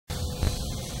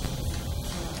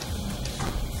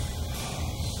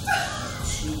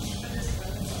Praise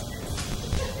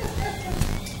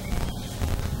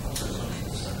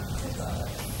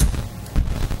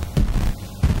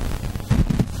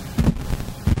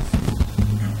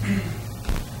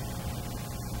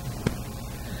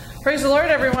the Lord,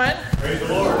 everyone. Praise the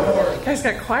Lord. You guys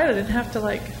got quiet. I didn't have to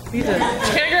be the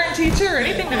kindergarten teacher or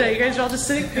anything today. You guys are all just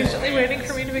sitting patiently waiting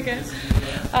for me to begin.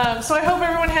 So I hope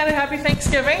everyone had a happy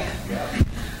Thanksgiving.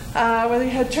 Whether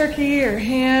you had turkey or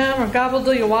ham or gobbled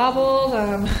till you wobbled,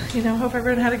 hope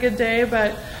everyone had a good day.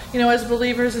 But, as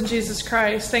believers in Jesus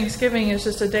Christ, Thanksgiving is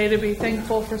just a day to be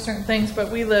thankful for certain things, but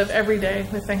we live every day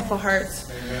with thankful hearts.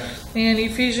 Amen. And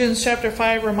Ephesians chapter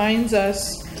 5 reminds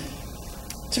us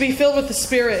to be filled with the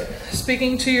Spirit,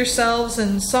 speaking to yourselves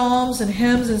in psalms and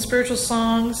hymns and spiritual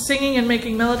songs, singing and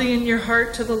making melody in your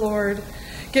heart to the Lord,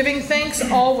 giving thanks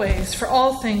always for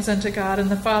all things unto God and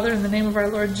the Father in the name of our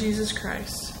Lord Jesus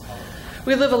Christ.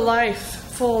 We live a life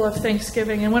full of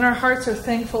thanksgiving, and when our hearts are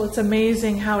thankful, it's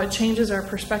amazing how it changes our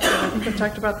perspective. I think I've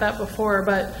talked about that before,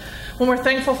 but when we're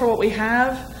thankful for what we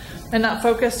have and not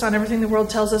focused on everything the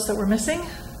world tells us that we're missing,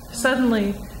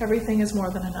 suddenly everything is more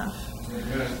than enough.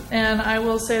 Amen. And I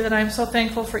will say that I'm so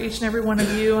thankful for each and every one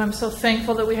of you. I'm so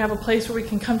thankful that we have a place where we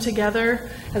can come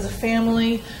together as a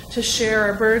family to share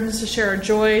our burdens, to share our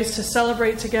joys, to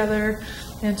celebrate together,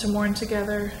 and to mourn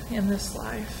together in this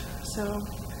life. So,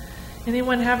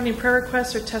 anyone have any prayer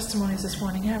requests or testimonies this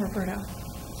morning? Yeah, Roberto.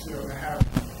 So I have a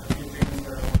few things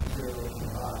that I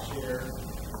want to share.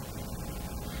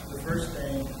 The first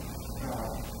thing,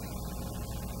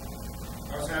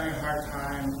 I was having a hard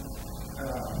time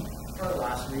probably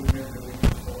last week, maybe the week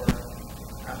before,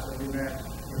 after we met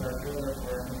with our builder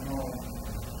for our new home.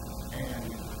 And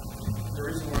the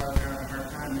reason why I was having a hard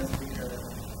time is because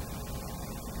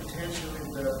potentially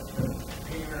the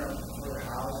payment for the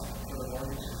house, for the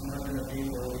mortgage, is not going to be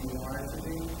where we want it to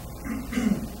be.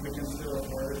 We can still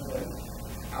afford it, but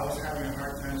I was having a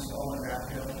hard time swallowing that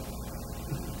pill.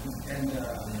 And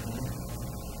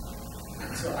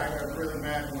so I got really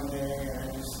mad one day, and I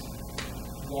just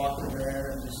walked over there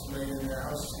and just laid in there.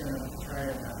 I was just going to try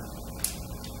and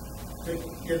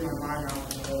get my mind off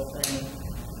the whole thing.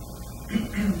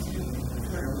 Excuse me. I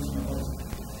feel like I'm losing my voice.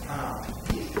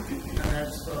 And I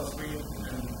just fell asleep.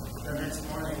 And the next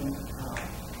morning,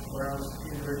 where I was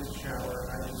getting ready to shower,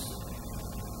 I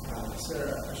just said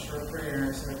a short prayer, and I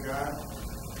said, God,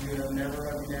 you have never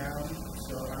let me down,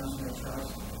 so I'm just going to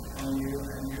trust on you,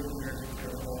 and you're going to take care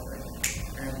of the whole thing.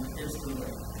 And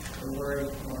instantly, the worry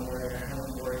went away. I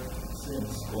haven't worried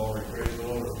since. Glory, praise the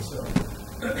Lord. So,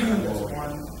 that's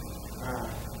one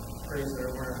praise that I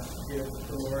want to give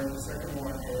the Lord. The second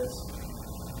one is,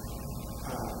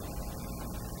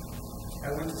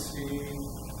 I went to see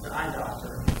the eye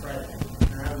doctor on Friday,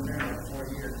 and I haven't been there for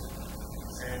 4 years.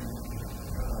 And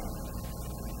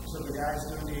so the guy's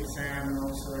doing the exam and all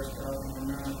this sort of stuff and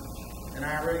whatnot. And I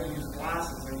already used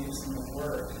glasses. I used them at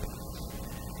work.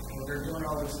 They're doing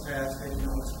all these tests, taking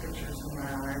all these pictures of my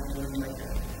eye, doing like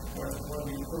what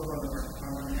the equivalent of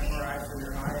an MRI for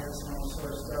your eye is and all this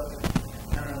sort of stuff.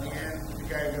 And at the end, the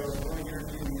guy goes, well, you're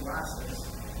going to need glasses.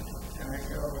 And I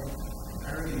go,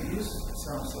 I already used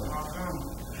some, so how come?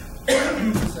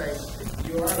 It's like,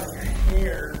 you are like a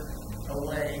hair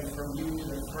away from using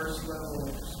the first level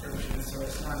of prescription, so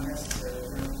it's not necessary. You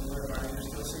don't have to worry about it. You're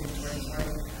still seeing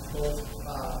 20/20, both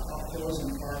up close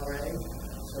and far away.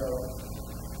 So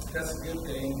that's a good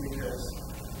thing, because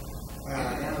one of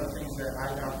the things that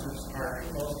eye doctors are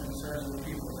most concerned with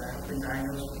people that have been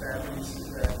diagnosed with diabetes is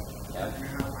that they're going to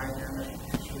have eye damage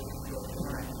and should go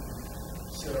blind.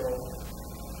 So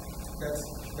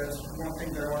that's one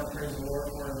thing that I want to praise the Lord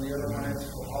for, and the other one is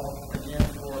for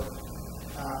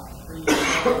bringing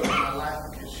her into my life,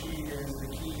 because she is the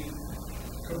key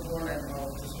component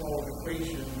of this whole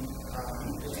equation.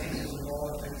 It's because of all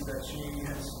the things that she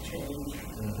has changed,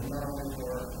 not only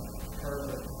for her,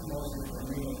 but mostly for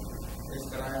me, is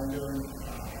that I am doing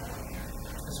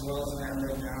as well as I am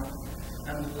right now.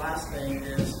 And the last thing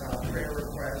is prayer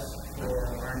request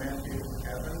for our nephew,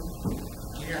 Evan.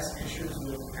 He has issues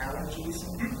with allergies,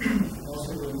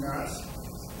 mostly with nuts.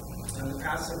 And the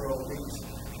past several weeks,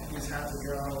 he's had to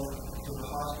go to the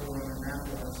hospital in an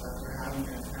ambulance after having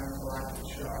an anaphylactic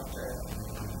shock that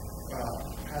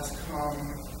has come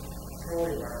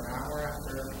probably about an hour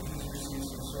after he's received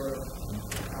some sort of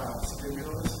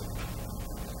stimulus.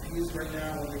 He's right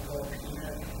now what they call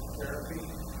peanut therapy,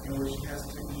 in which he has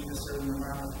to eat a certain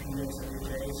amount of peanuts every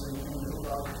day so he can move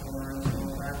out the corners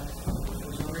and all that.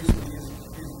 For some reason, he's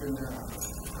been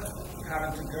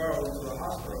having to go to the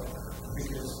hospital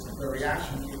because the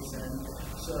reaction kicks in.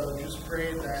 So just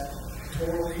pray that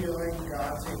total healing,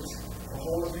 God takes a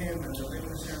hold of him and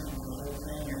delivers him from the whole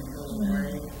thing, and he goes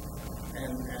away,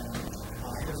 and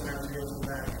he doesn't have to go to the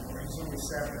back anymore. He's only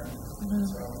 7,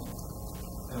 so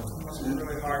it must be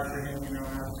really hard for him,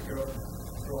 have to go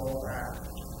through all that.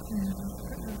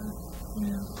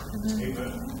 Amen.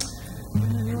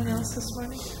 Anyone else this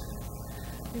morning?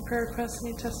 Any prayer requests,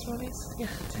 any testimonies? Yeah,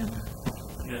 Tim.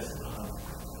 Yes,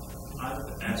 I've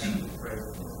actually prayed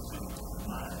for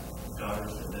my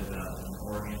daughters that live out in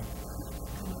Oregon,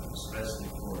 especially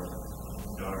for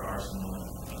daughter Arsenal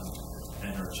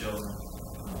and her children.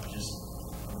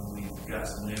 We've got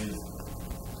some news,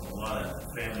 a lot of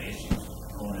family issues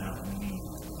going out, and we need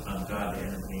God to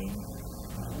intervene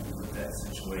with that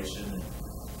situation.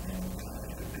 And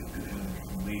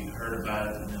we heard about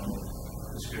it,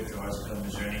 the scripture always comes,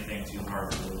 is there anything too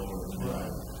hard for the Lord?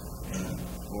 And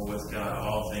for with God,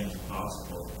 all things are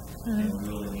possible. And we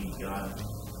really need God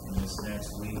in this next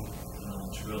week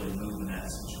to really move in that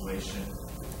situation.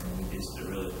 And we just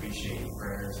really appreciate your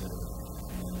prayers and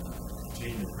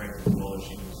continue to pray for the Lord.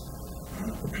 She was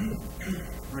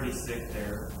pretty sick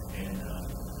there, and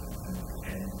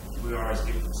we always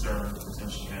get concerned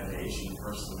since she had the issue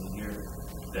first of the year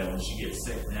that when she gets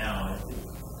sick now, it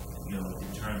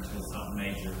can turn into something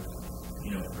major,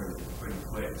 pretty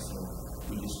quick. So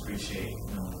we just appreciate,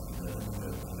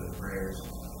 the prayers.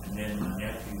 And then my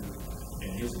nephew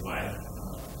and his wife,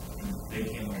 they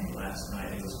came home last night.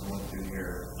 They was going through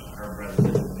here. Her brother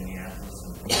lives in Minneapolis.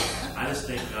 And I just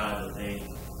thank God that they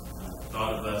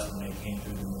thought of us when they came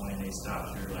through the morning. They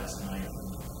stopped here last night.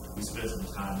 And we spent some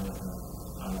time with them.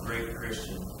 Great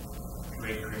Christian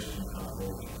couple.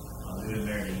 They've been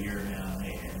married a year now,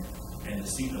 and to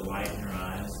see the light in their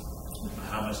eyes,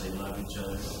 how much they love each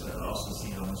other, but also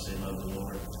see how much they love the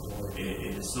Lord.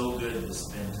 It is so good to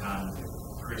spend time with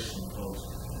Christian folks.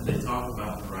 They talk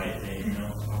about the right thing,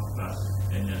 talk about,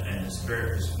 and the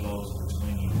Spirit just flows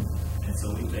between you. And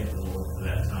so we thank the Lord for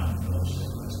that time and fellowship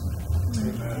last night.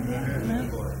 Amen.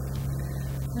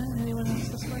 Anyone else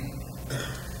this morning?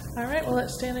 All right, well,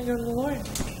 let's stand and go to the Lord.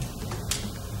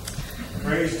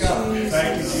 Praise God.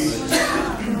 Thank you, Jesus.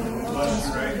 Bless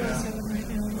you right now.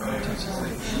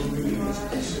 Moving in this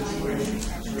situation,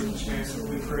 circumstances,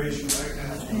 we praise you right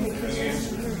now. The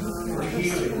answer for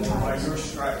healing by your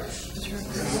stripes. The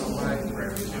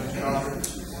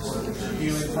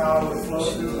healing power will flow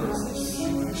through her. She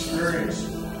will experience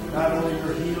not only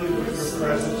your healing, but your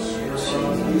presence, your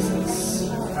love,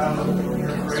 hallelujah,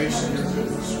 your grace and your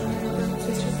goodness.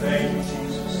 Thank you,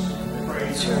 Jesus.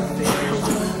 Praise you. Thank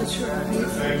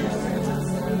you.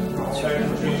 Thank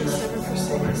you, Jesus,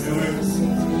 for what you're doing.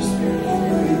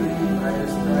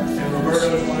 And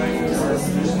Roberto's life, Lord,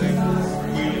 just thank you for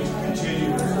healing to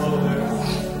continue to flow there.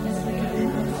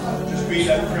 Just be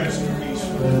that Prince of Peace.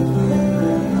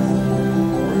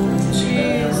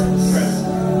 Jesus.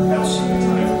 Help us in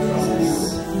time of trouble.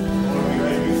 Lord, we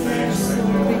give you thanks right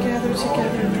now. We gather For all that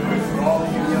together. you're doing, for all that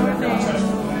you've done in our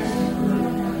testimony.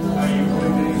 How you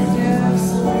moving. Yes,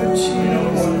 Lord We know,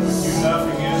 Jesus. Lord, with you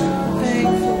nothing is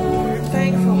Thankful, Lord.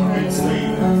 Thankful we hearts.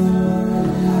 believe.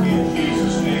 In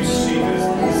Jesus' name,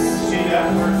 see that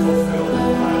word fulfilled in the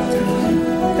lives of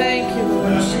people. Thank you, Lord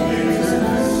Bless you, David. Jesus.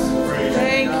 Praise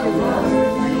Thank you, Lord.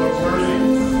 you are worthy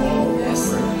of all of our Yes,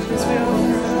 Lord. praise. As we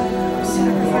offer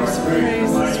sacrifice of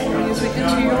praise this morning, as we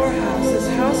enter your house, this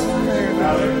house of prayer, Lord.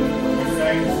 Hallelujah. We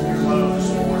thank you for your love this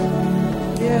morning.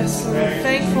 Yes, Lord.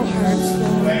 Thankful hearts,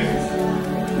 Lord. Thank you.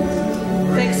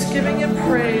 Thanksgiving and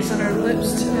praise on our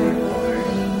lips today, Lord.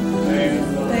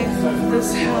 Thankful for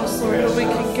this house, Lord, that we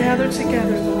can gather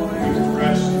together, Lord.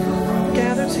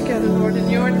 Gather together, Lord, in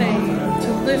your name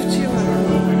to lift you up.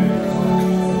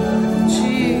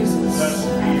 Jesus.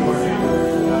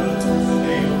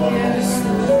 Yes,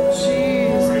 Lord.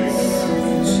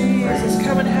 Jesus. Jesus.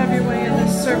 Come and have your way in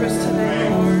this service today,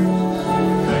 Lord.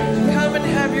 Come and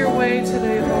have your way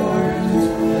today, Lord.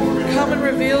 Come and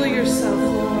reveal yourself,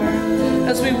 Lord,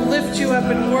 as we lift you up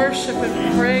in worship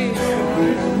and praise,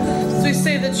 Lord. As we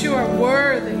say that you are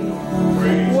worthy,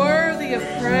 worthy of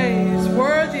praise,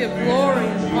 worthy of glory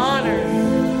and honor.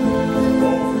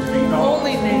 The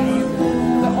only name,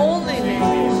 the only name.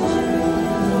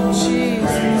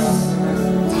 Jesus.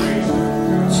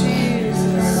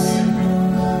 Jesus.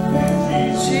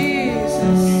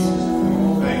 Jesus.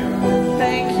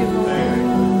 Thank you, Lord.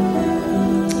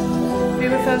 Be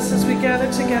with us as we gather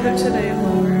together today,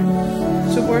 Lord,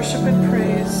 to worship and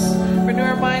praise. Renew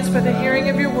our minds by the hearing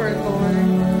of your word, Lord.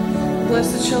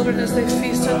 Bless the children as they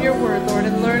feast on your word, Lord,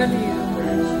 and learn of you.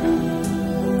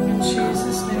 In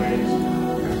Jesus' name.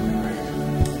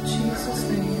 In Jesus'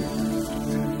 name.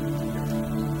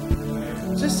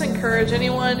 Just just encourage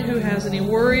anyone who has any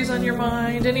worries on your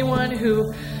mind, anyone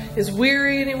who is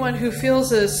weary, anyone who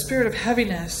feels a spirit of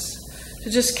heaviness, to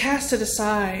just cast it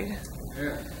aside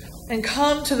and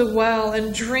come to the well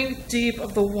and drink deep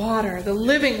of the water, the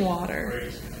living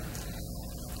water,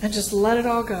 and just let it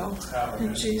all go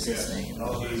in Jesus' name.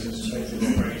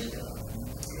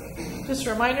 Just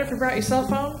a reminder, if you brought your cell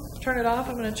phone, turn it off.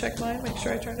 I'm going to check mine, make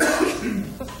sure I turned it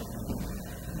off.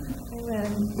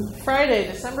 Amen. Friday,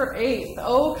 December 8th.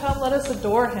 Oh, come let us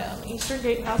adore him. Eastern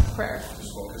Gate House of Prayer.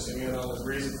 Just focusing in on the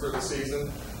reason for the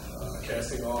season,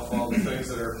 casting off all the things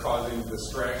that are causing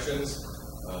distractions,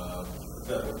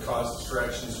 that would cause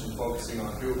distractions from focusing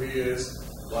on who he is.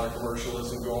 A lot of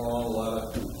commercialism going on, a lot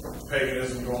of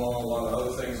paganism going on, a lot of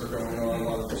other things are going on, a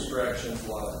lot of distractions,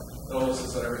 a lot of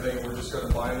illnesses and everything. We're just going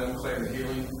to bind them, claim the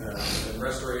healing and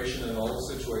restoration in all the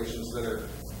situations that are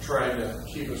trying to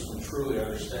keep us from truly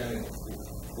understanding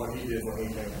what he did when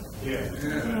he came. Yeah.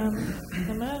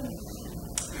 Amen.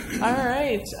 All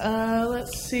right.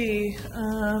 Let's see.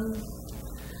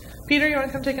 Peter, you want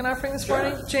to come take an offering this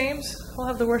morning? James, we'll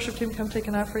have the worship team come take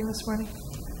an offering this morning.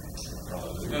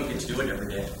 We don't get to do it every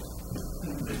day.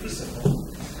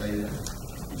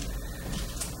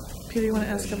 Peter, you want to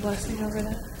ask a blessing over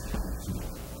that?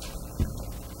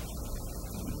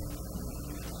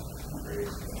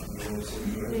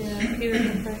 Yeah, Peter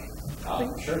can pray.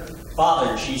 Sure.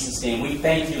 Father, in Jesus' name, we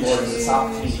thank you, Lord, for this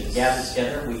opportunity to gather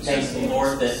together. We thank you,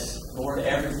 Lord, that, Lord,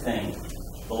 everything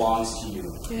belongs to you.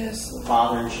 Yes.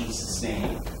 Father, in Jesus'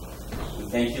 name, we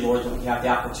thank you, Lord, that we have the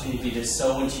opportunity to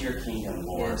sow into your kingdom,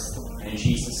 Lord. Yes, Lord. And in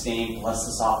Jesus' name, bless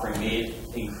this offering. May it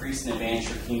increase and advance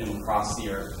your kingdom across the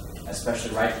earth,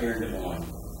 especially right here in Des Moines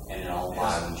and in all of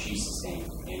Ohio. In Jesus' name,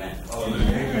 amen.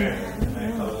 Hallelujah.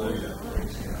 Amen. Hallelujah.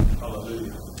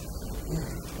 Hallelujah.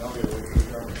 I'll get away from the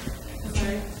camera.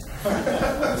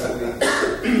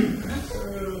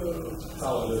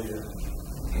 Hallelujah.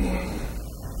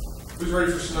 Who's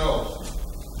ready for snow?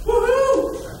 Woohoo!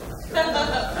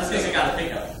 That's because I got a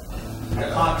pickup.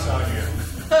 Got hawks on you.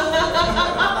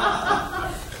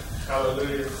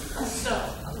 Hallelujah.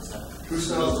 Who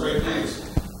smells great leaves?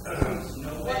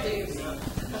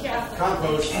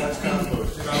 Compost. That's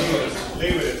compost. Compost.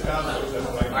 Leave it. It's compost. That's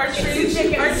like Our trees are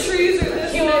this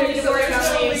big, so there's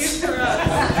no leaves for us.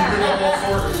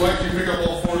 Mike, you pick up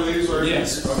all four leaves? Or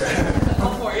Yes. Okay.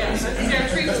 All four, yes. Our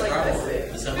trees are like this big.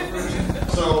 December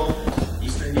 1st. So,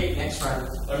 Eastern Gate next Friday.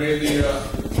 I mean, the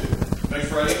next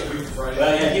Friday, a week from Friday.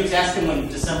 Well, yeah, he was asking when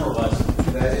December was.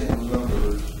 I didn't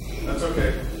remember. That's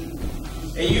okay.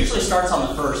 It usually starts on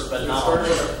the 1st, but not always.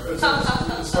 It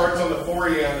starts on the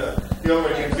 40 and the kill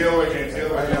weekend. I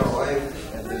know.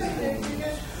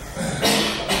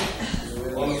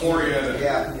 On the 40 and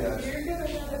Yeah.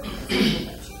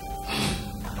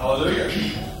 Hallelujah.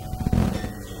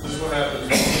 This is what happens.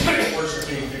 Worship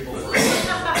team people first.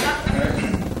 Okay?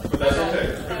 But that's okay.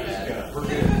 We're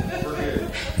good.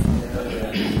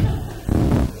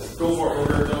 Go for it,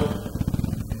 Roberto.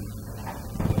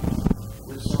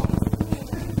 Which song?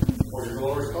 For your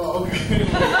glory. Oh, okay.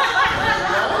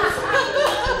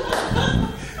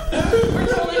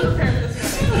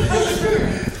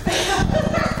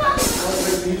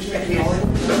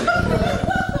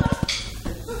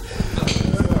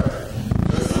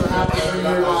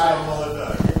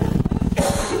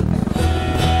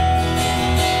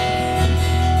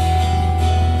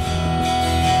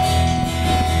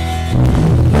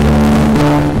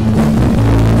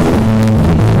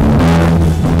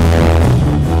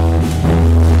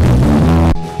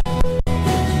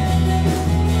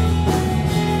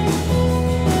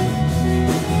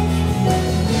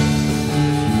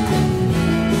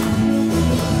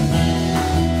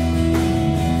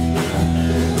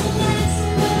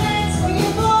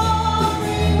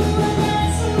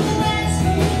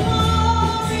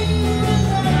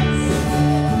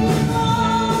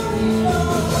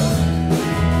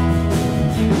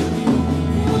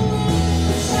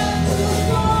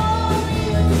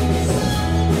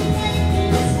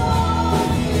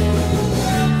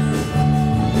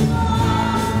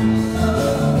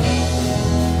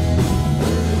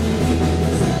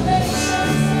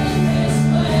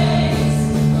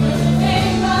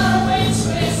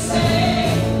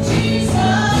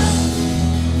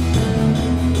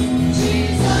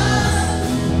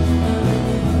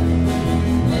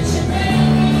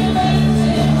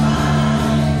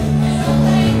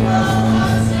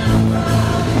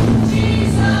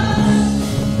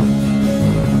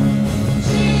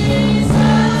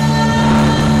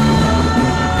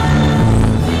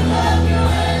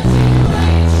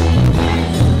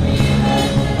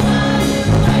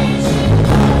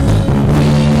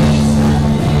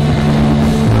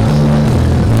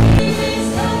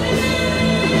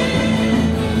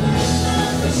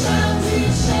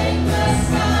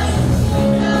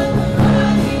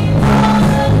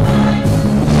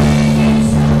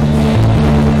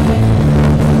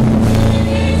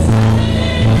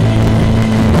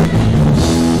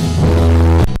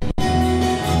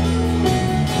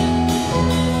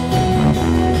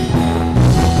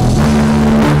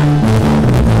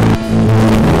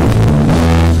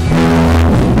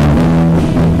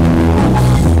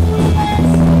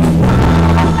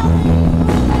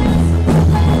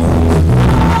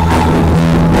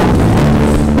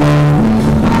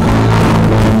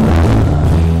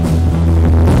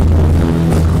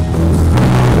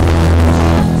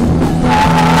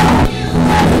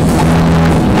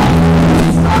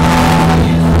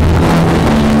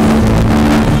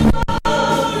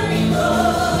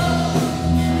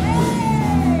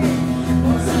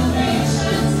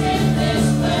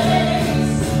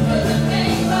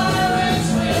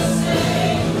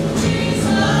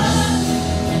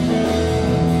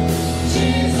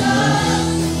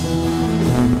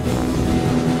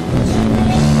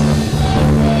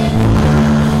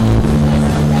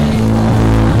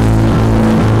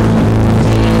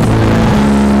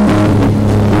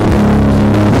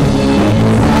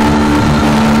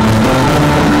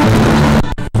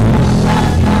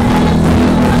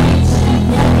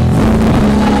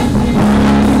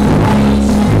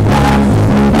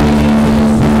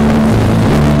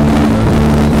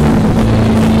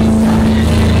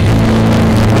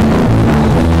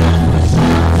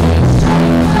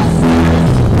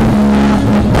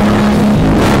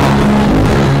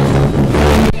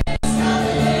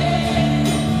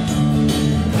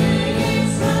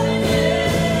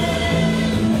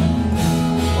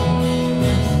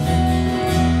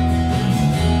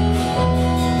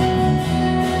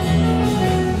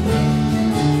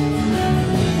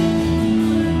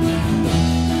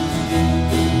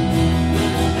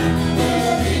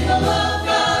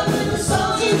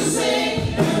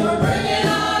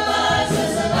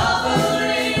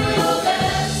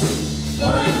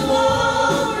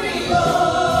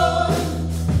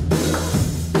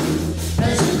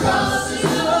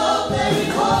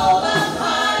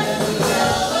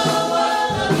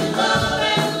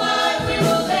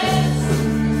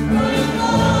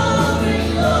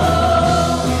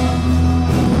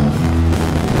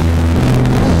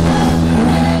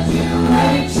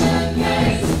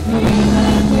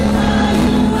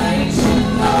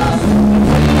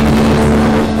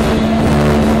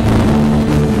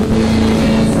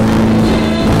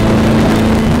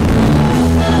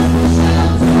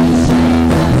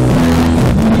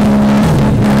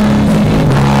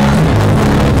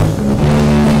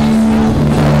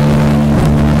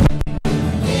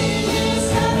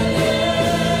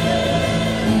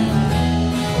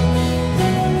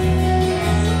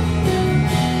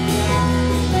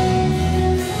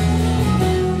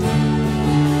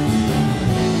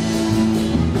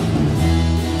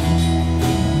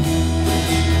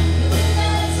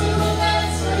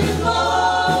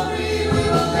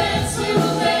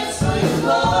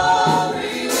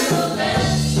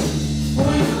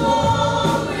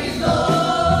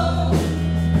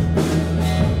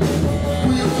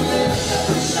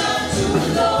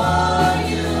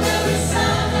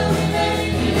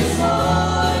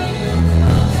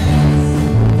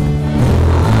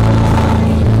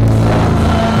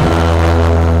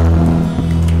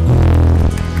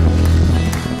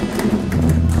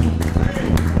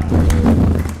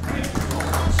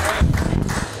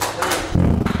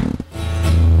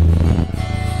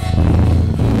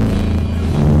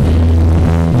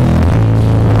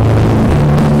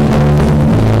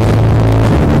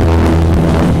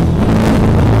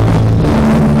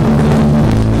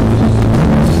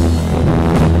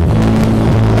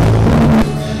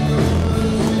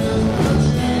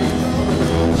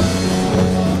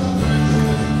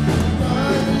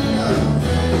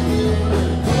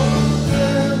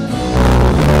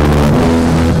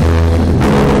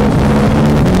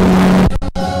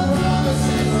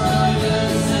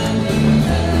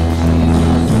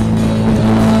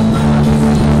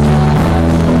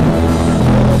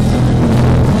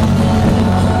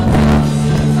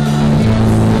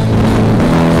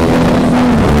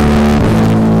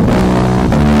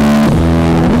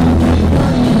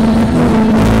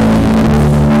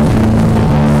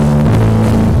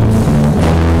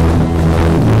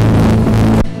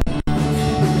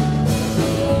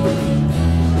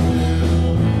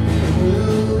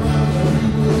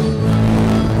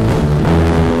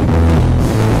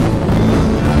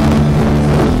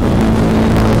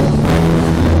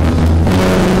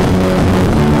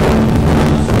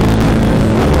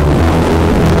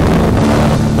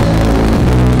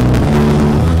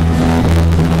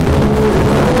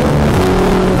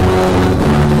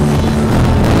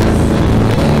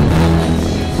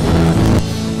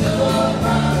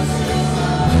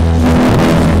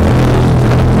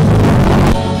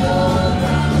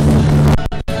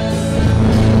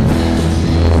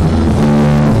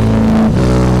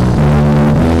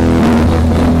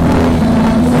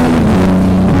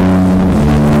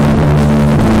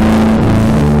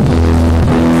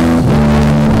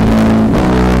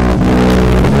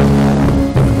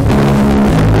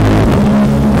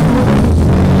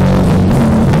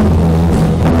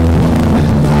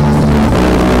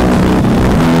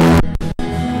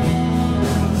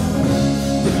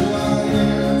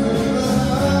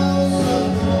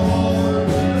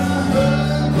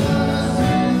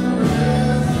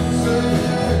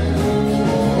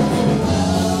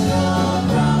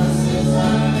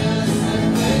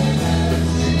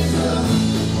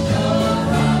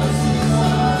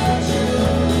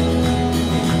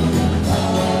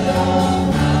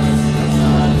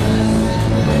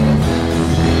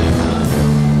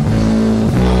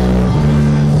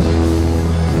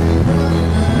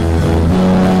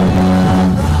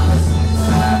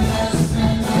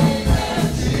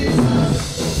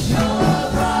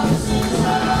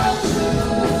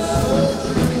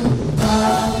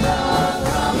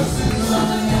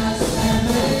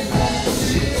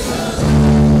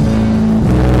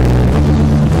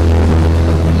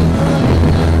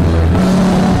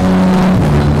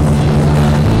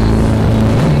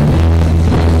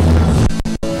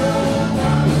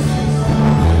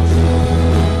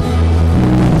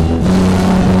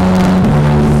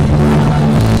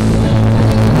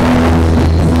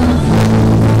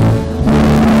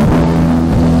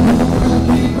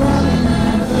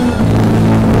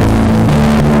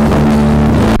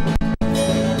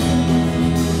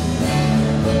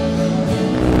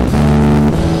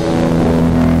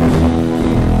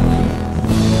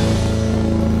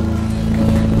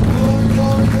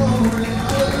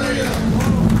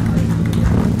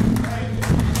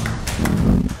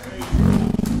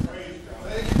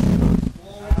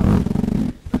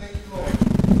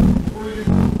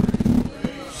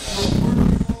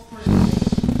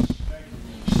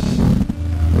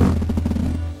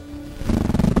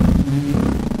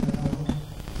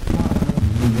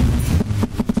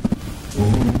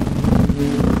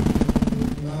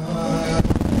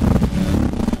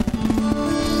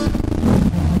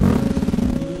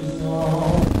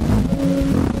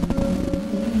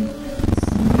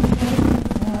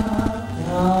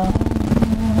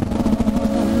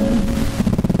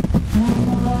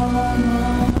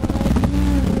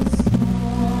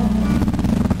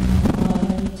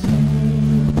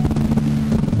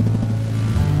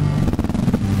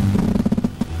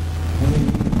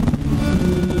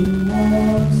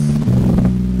 More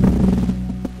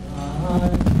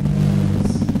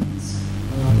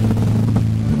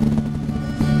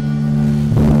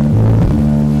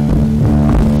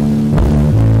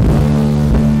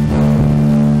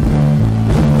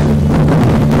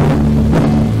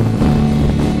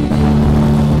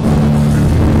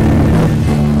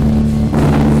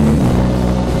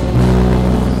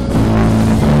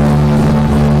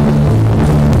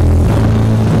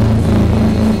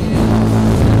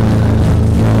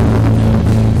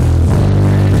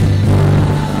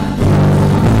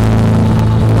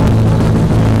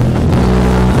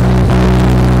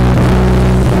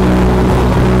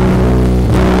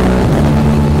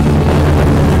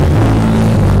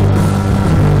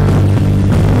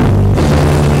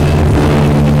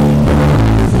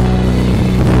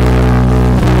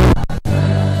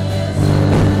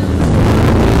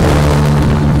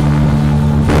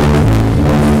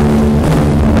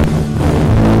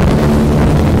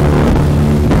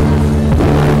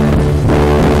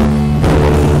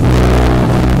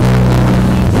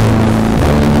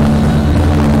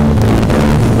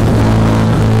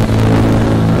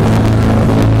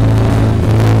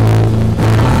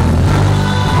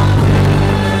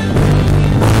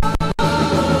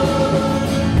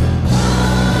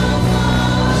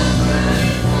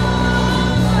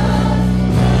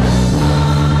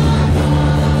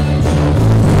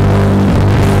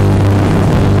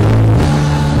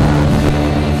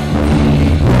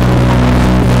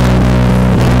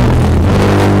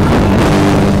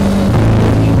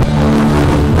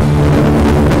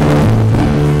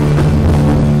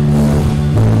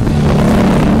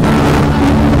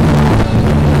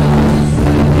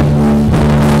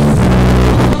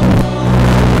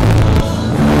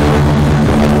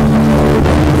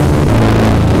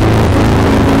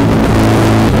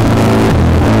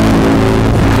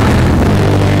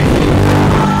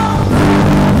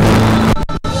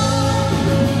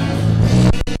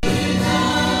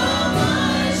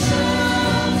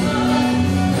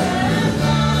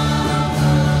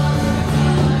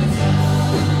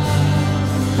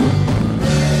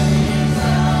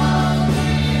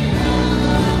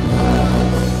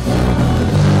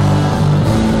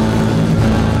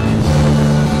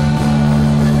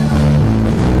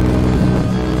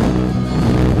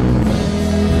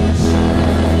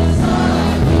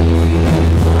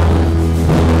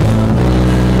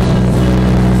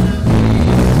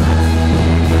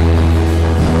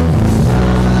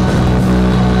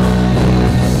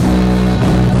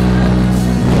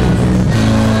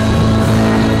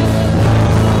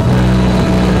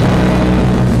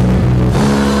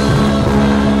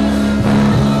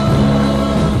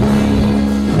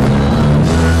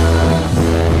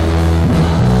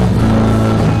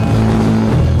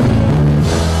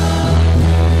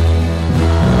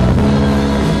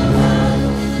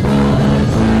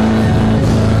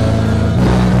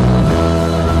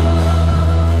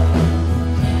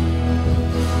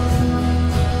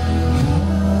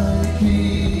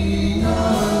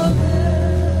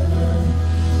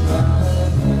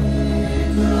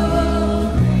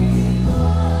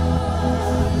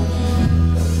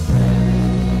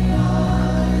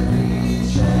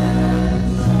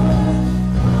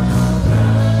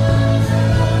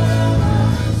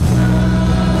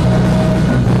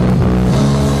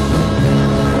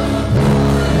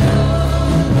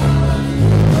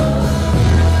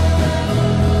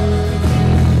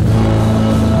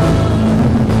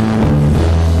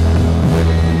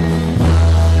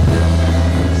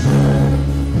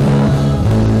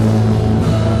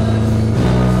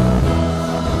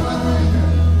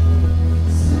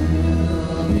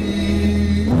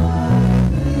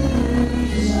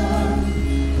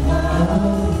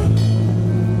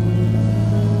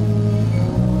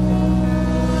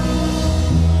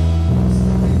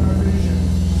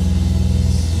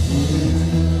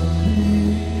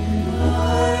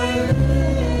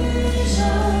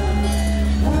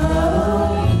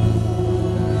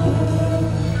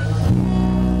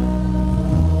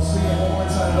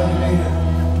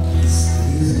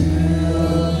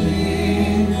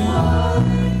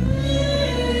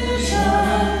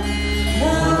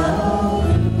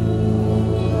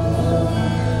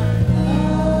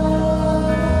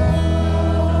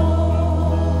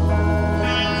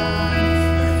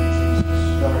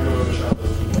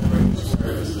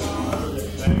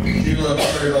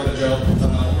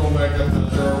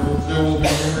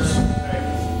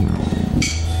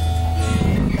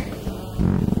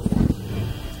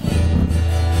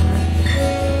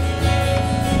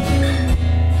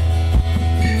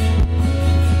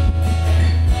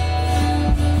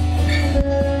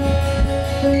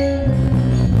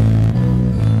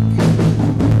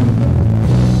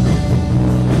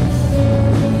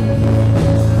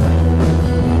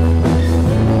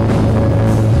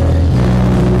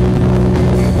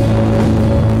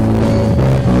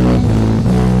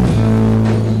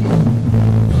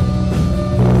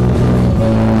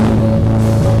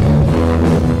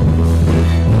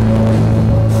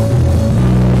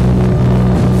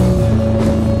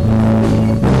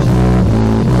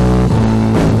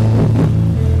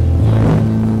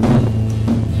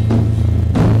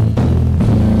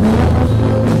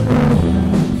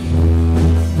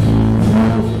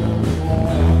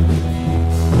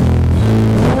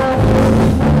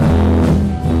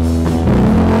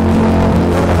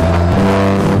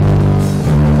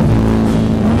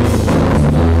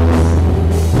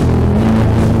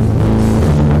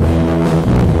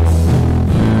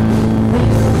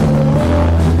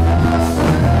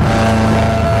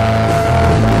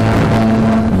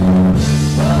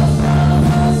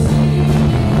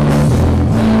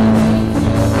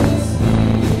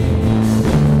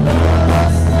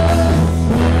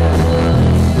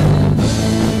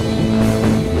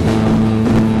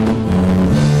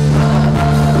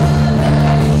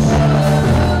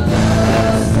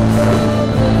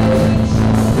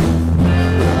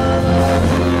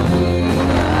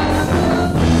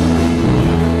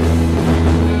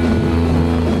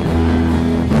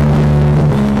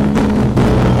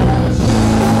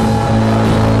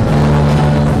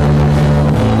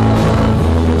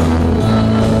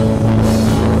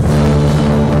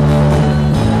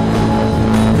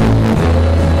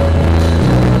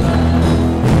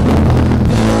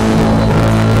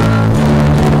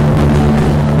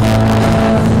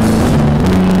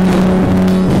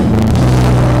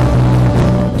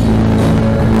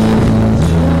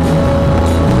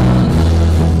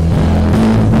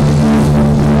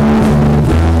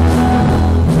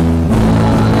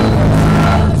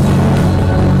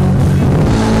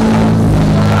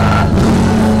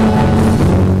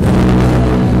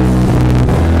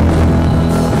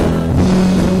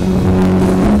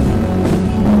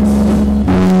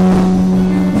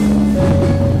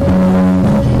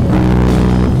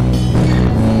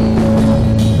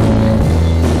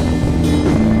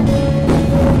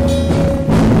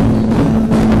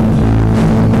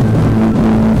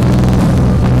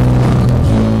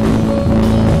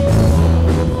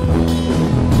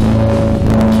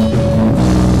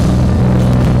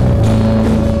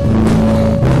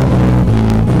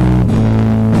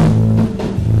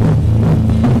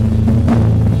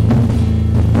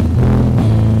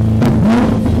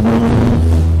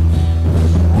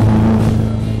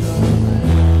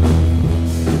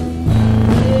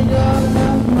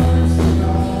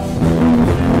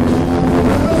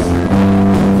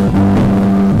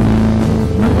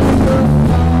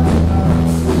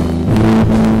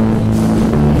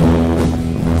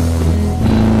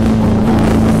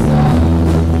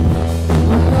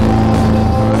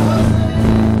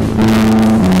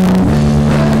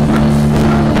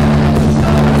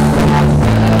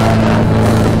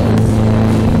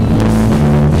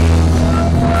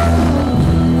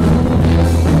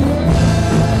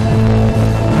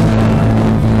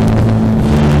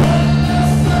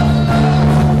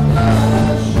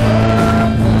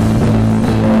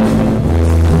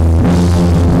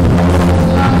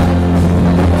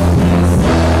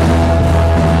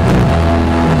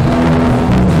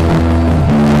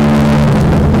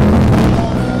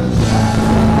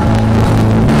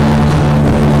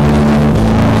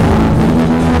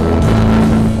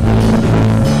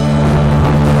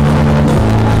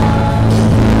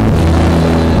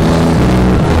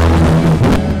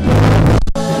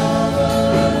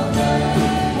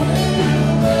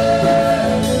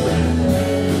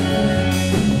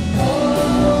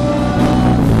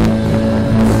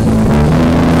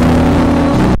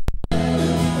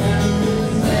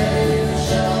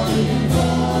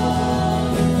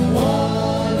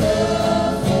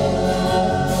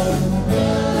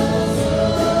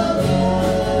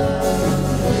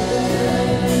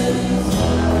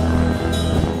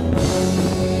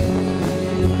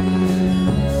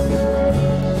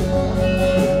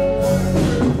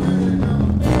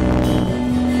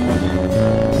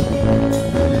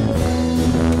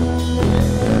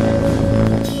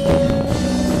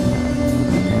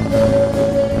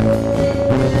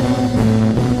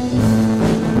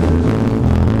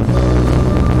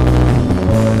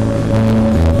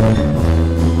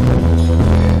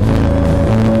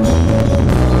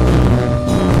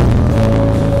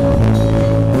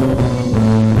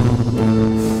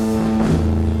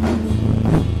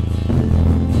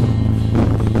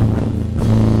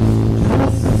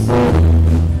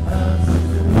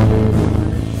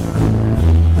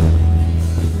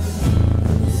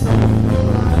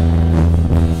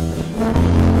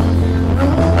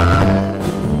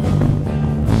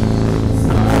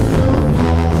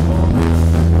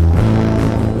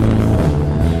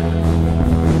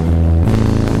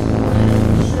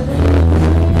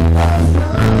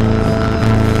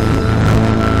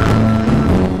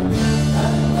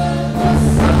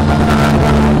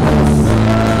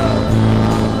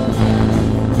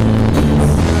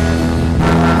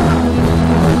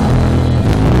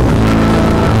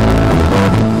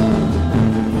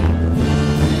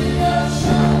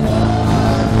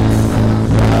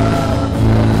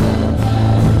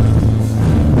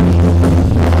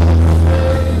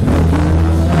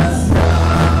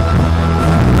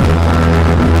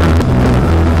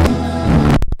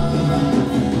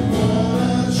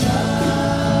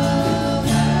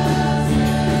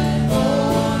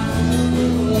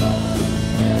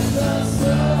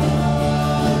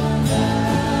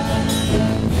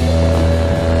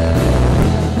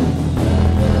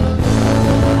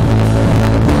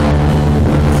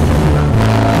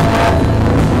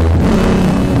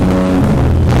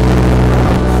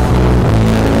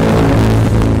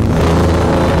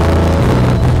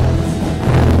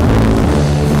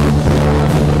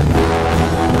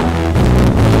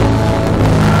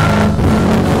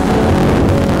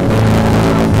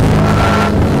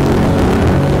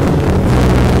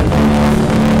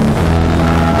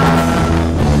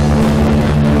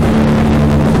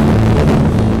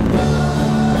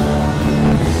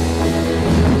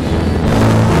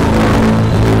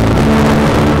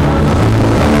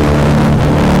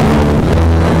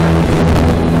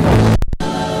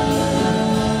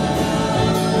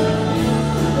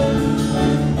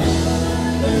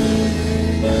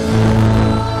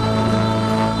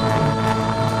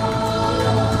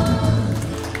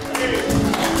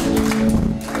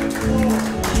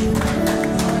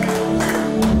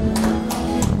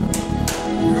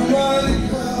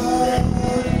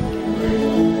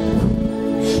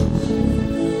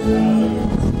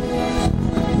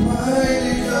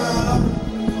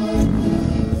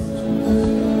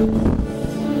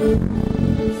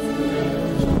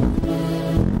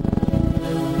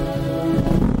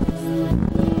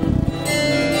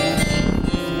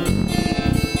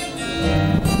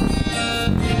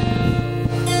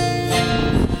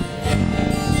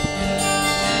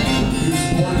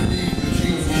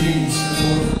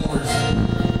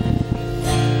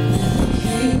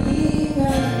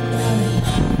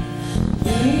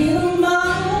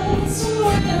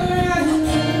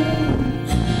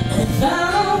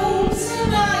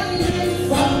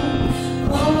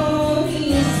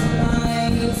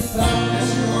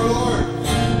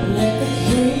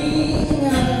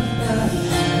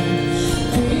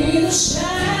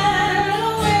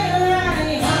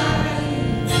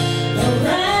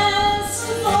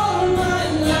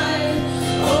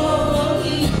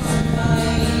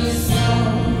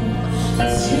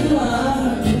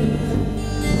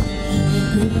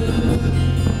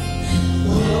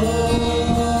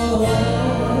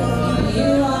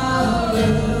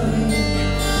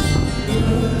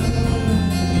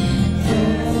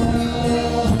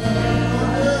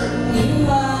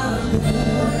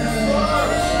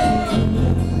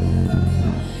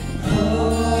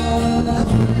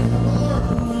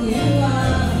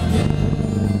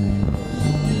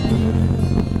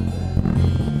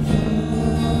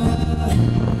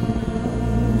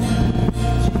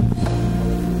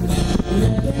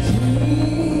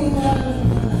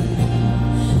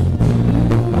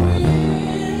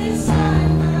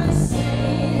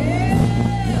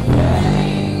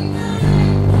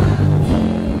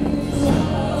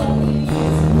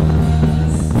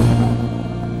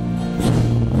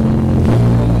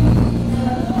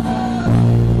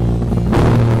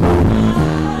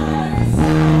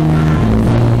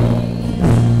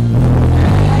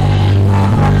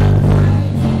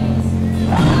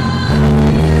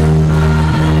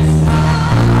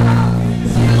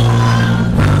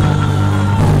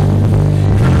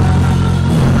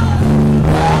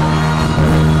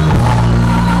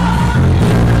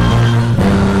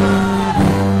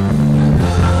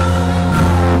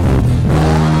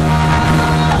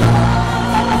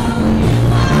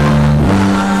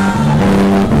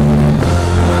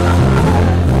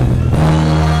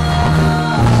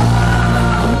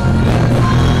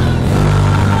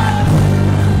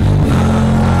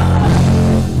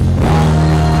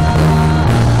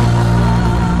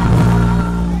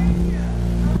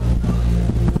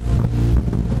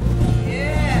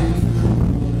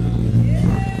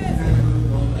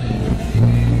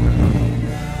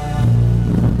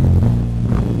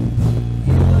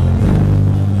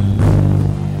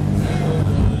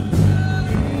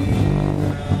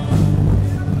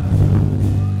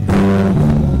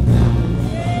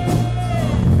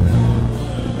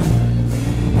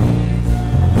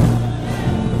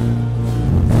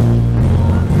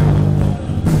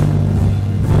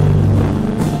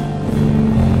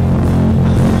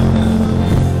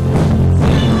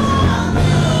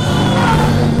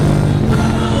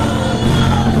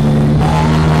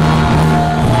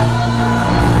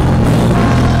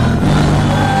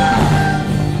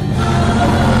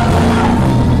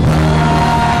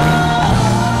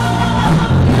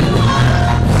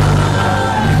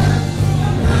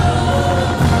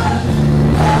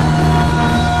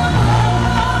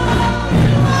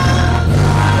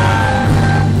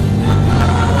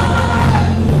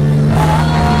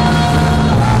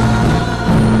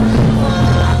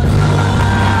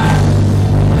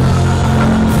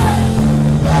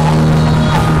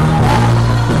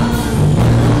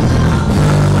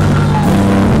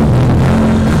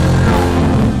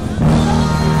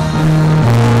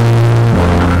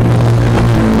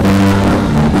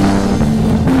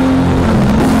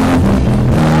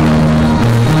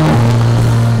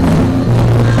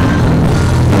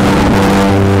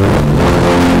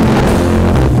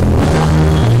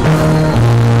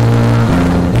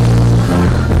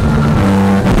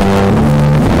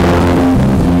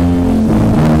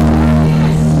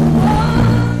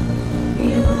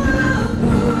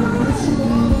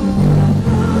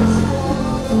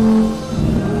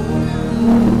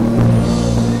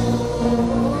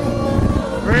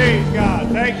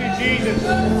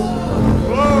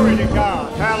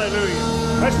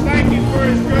us thank you for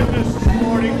his goodness this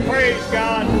morning. Praise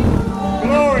God.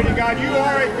 Glory to God. You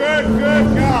are a good,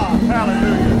 good God.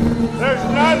 Hallelujah. There's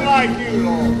none like you,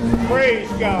 Lord. Praise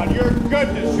God. Your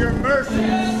goodness, your mercy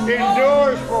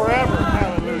endures forever.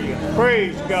 Hallelujah.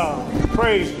 Praise God.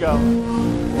 Praise God.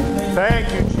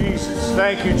 Thank you, Jesus.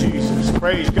 Thank you, Jesus.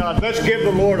 Praise God. Let's give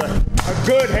the Lord a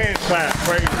good hand clap.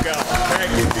 Praise God.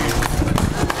 Thank you, Jesus.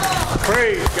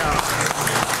 Praise God.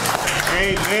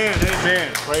 Amen.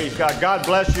 Amen. Praise God. God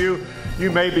bless you.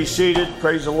 You may be seated.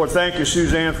 Praise the Lord. Thank you,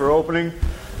 Suzanne, for opening.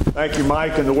 Thank you,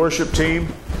 Mike and the worship team.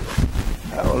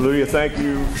 Hallelujah. Thank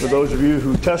you for those of you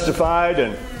who testified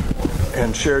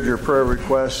and shared your prayer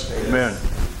requests. Amen.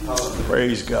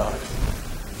 Praise God.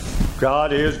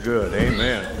 God is good.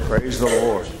 Amen. Praise the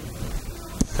Lord.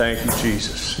 Thank you,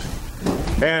 Jesus.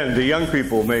 And the young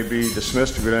people may be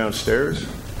dismissed to go downstairs.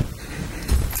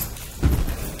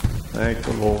 Thank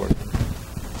the Lord.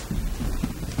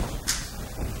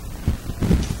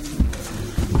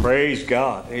 Praise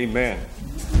God. Amen.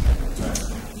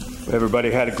 Everybody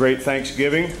had a great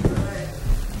Thanksgiving.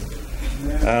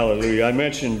 Hallelujah. I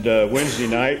mentioned Wednesday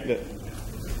night that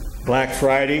Black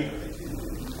Friday.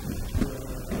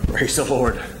 Praise the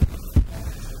Lord.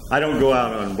 I don't go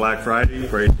out on Black Friday.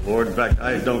 Praise the Lord. In fact,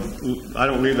 I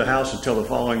don't leave the house until the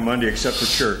following Monday except for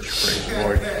church. Praise the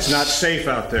Lord. It's not safe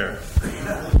out there.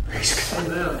 Praise God.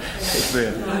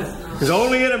 Amen. Because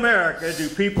only in America do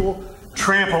people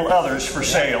trample others for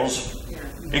sales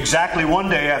exactly one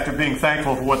day after being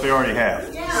thankful for what they already have.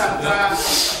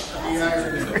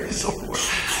 Praise the Lord.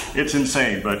 It's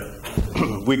insane, but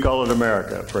we call it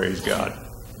America. Praise God.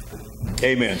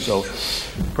 Amen. So,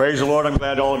 praise the Lord. I'm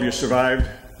glad all of you survived.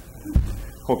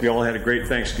 Hope you all had a great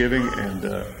Thanksgiving and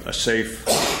a safe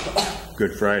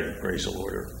Good Friday. Praise the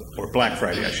Lord. Or Black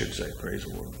Friday, I should say. Praise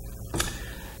the Lord.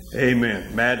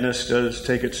 Amen. Madness does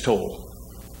take its toll.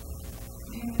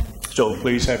 So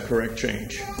please have correct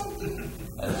change.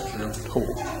 That's true.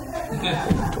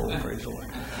 Toll. Praise the Lord.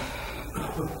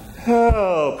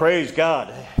 Oh, praise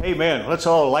God. Amen. Let's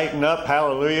all lighten up.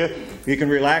 Hallelujah. You can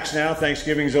relax now.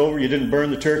 Thanksgiving's over. You didn't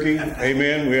burn the turkey.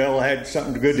 Amen. We all had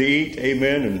something good to eat.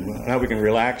 Amen. And now we can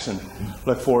relax and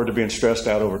look forward to being stressed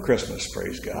out over Christmas.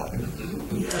 Praise God.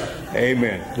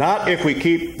 Amen. Not if we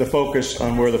keep the focus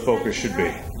on where the focus should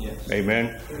be.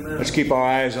 Amen. Let's keep our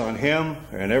eyes on Him,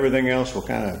 and everything else will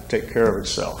kind of take care of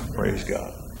itself. Praise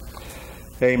God.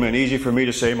 Amen. Easy for me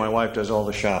to say. My wife does all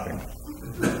the shopping.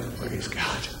 Praise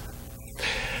God.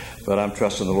 But I'm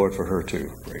trusting the Lord for her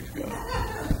too. Praise God.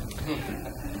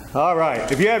 All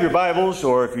right. If you have your Bibles,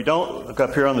 or if you don't, look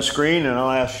up here on the screen, and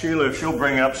I'll ask Sheila if she'll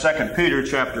bring up 2 Peter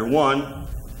chapter 1,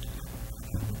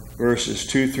 verses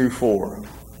 2 through 4.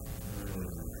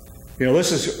 You know,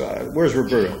 this is, where's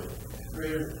Roberto?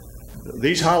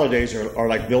 These holidays are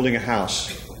like building a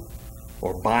house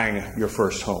or buying your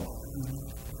first home.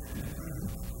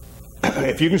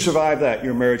 If you can survive that,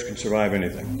 your marriage can survive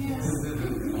anything. Yes.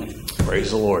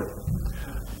 Praise the Lord.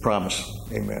 Promise.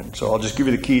 Amen. So I'll just give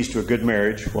you the keys to a good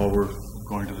marriage while we're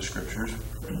going to the scriptures.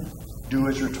 Do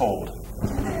as you're told.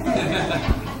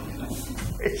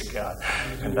 Praise God.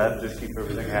 And that just keep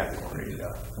everything happy. Praise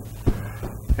God.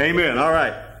 Amen. All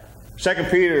right. 2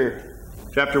 Peter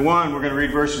chapter 1, we're going to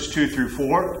read verses 2 through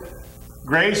 4.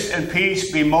 Grace and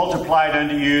peace be multiplied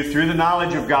unto you through the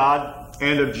knowledge of God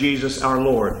and of Jesus our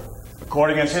Lord,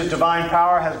 according as His divine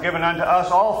power has given unto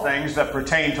us all things that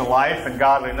pertain to life and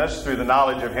godliness through the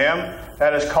knowledge of Him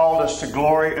that has called us to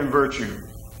glory and virtue,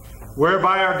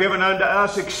 whereby are given unto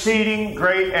us exceeding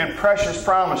great and precious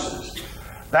promises,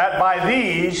 that by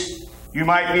these you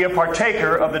might be a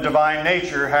partaker of the divine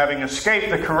nature, having escaped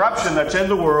the corruption that's in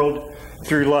the world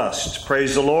through lust.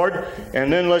 Praise the Lord.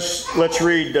 And then let's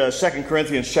read 2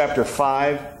 Corinthians chapter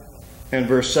 5 and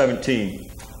verse 17.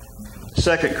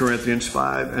 2 Corinthians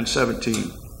 5 and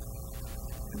 17.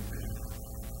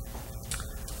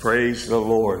 Praise the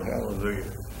Lord.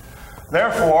 Hallelujah.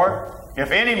 Therefore,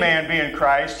 if any man be in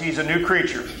Christ, he's a new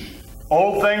creature.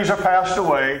 Old things are passed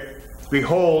away.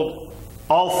 Behold,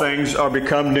 all things are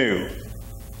become new.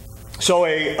 So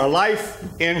a life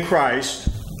in Christ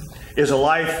is a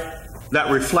life that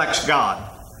reflects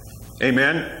God.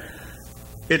 Amen.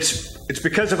 It's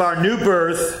because of our new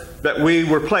birth that we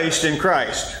were placed in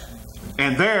Christ.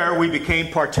 And there we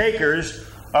became partakers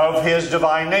of His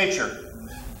divine nature.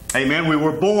 Amen. We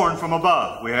were born from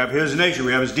above. We have His nature.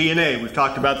 We have His DNA. We've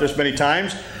talked about this many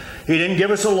times. He didn't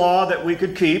give us a law that we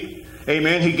could keep.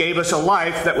 Amen. He gave us a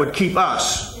life that would keep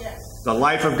us. The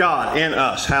life of God in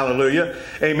us. Hallelujah.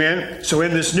 Amen. So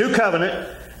in this new covenant,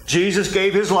 Jesus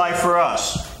gave His life for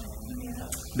us.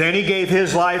 Then He gave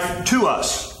His life to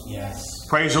us. Yes.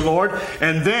 Praise the Lord.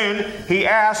 And then He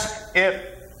asked if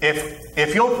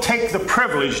if you'll take the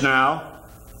privilege now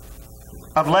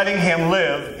of letting Him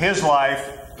live His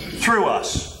life through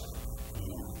us.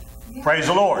 Praise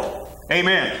the Lord.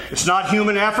 Amen. It's not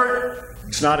human effort.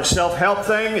 It's not a self-help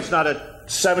thing. It's not a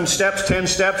 7 steps, 10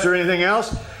 steps, or anything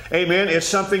else. Amen. It's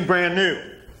something brand new.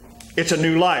 It's a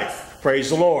new life. Praise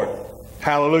the Lord.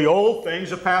 Hallelujah. Old things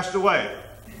have passed away.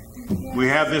 We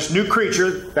have this new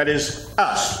creature that is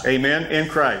us. Amen. In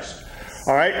Christ.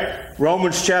 All right.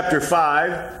 Romans chapter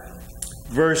 5,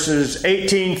 verses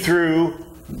 18 through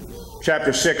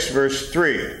chapter 6, verse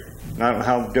 3. I don't know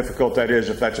how difficult that is,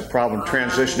 if that's a problem,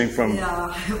 transitioning from...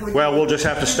 Well, we'll just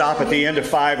have to stop at the end of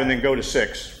 5 and then go to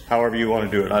 6. However you want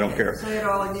to do it. I don't care. Say it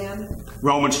all again.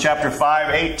 Romans chapter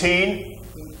 5, 18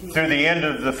 through the end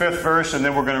of the 5th verse, and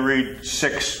then we're going to read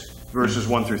 6 verses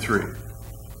 1 through 3.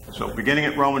 So beginning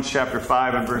at Romans chapter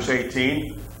 5 and verse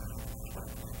 18.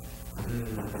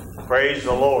 Praise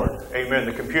the Lord. Amen.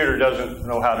 The computer doesn't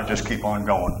know how to just keep on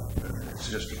going.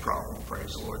 It's just a problem.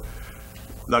 Praise the Lord.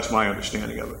 That's my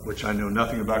understanding of it, which I know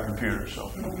nothing about computers.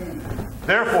 So,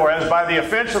 therefore, as by the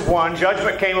offense of one,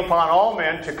 judgment came upon all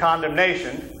men to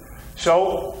condemnation,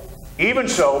 so, even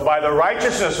so, by the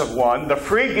righteousness of one, the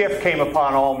free gift came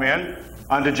upon all men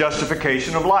unto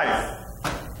justification of life.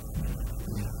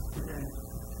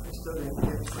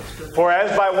 For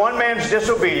as by one man's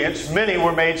disobedience many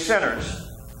were made sinners,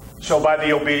 so by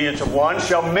the obedience of one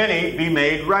shall many be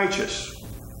made righteous.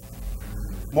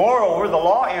 Moreover, the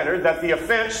law entered that the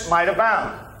offense might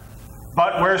abound.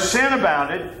 But where sin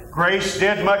abounded, grace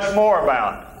did much more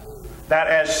abound. That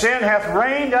as sin hath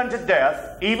reigned unto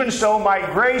death, even so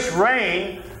might grace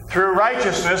reign through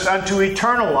righteousness unto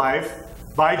eternal life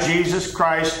by Jesus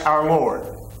Christ our Lord.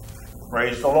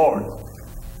 Praise the Lord.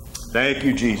 Thank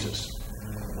you, Jesus.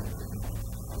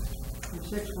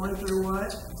 6, 1 through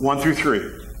what? 1 through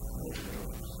 3.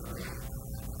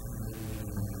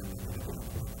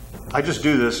 I just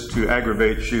do this to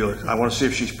aggravate Sheila. I want to see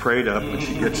if she's prayed up when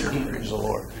she gets here. Praise the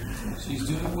Lord. She's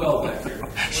doing well back here.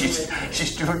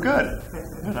 She's doing good.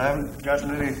 I haven't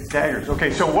gotten any daggers.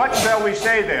 Okay, so what shall we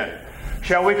say then?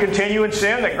 Shall we continue in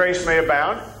sin that grace may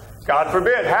abound? God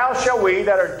forbid. How shall we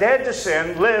that are dead to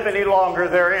sin live any longer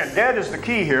therein? Dead is the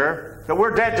key here, that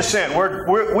we're dead to sin.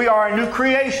 We are a new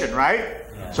creation, right?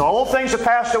 So old things have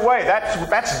passed away.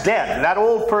 That's dead. That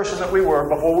old person that we were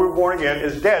before we were born again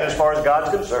is dead as far as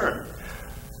God's concerned.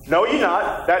 Know ye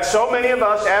not that so many of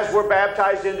us, as we're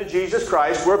baptized into Jesus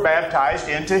Christ, we're baptized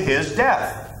into His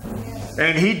death.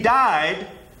 And He died,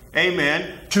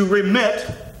 amen, to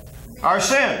remit our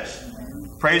sins.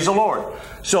 Praise the Lord.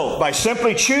 So by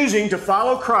simply choosing to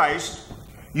follow Christ,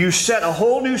 you set a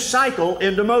whole new cycle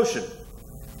into motion.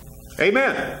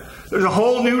 Amen. There's a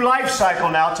whole new life cycle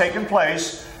now taking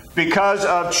place because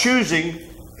of choosing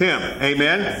Him.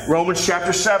 Amen. Romans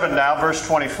chapter 7 now, verse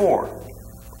 24.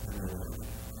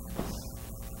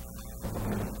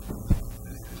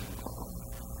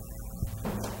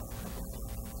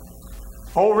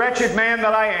 O wretched man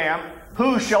that I am,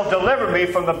 who shall deliver me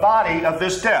from the body of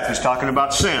this death? He's talking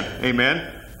about sin.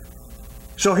 Amen.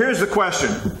 So here's the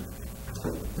question.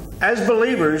 As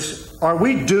believers, are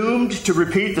we doomed to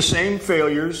repeat the same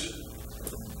failures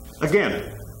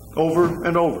again, over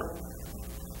and over?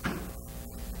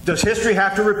 Does history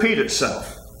have to repeat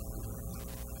itself?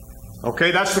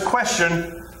 Okay, that's the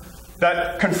question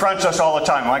that confronts us all the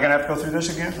time. Am I going to have to go through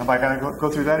this again? Am I going to go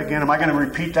through that again? Am I going to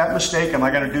repeat that mistake? Am I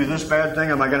going to do this bad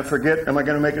thing? Am I going to forget? Am I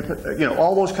going to make it?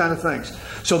 All those kind of things.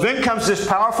 So then comes this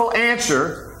powerful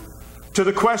answer to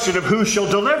the question of who shall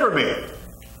deliver me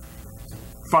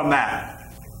from that.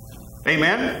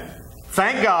 Amen?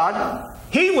 Thank God,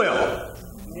 He will.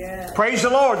 Yeah. Praise the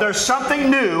Lord. There's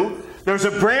something new. There's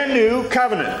a brand new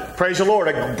covenant. Praise the Lord.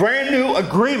 A brand new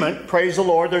agreement. Praise the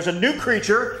Lord. There's a new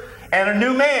creature and a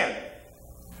new man.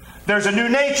 There's a new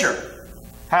nature.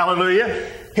 Hallelujah.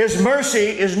 His mercy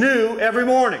is new every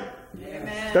morning.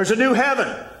 Amen. There's a new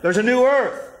heaven. There's a new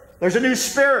earth. There's a new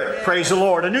spirit. Amen. Praise the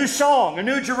Lord. A new song. A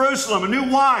new Jerusalem. A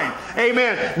new wine.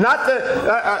 Amen. Not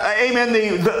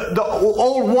the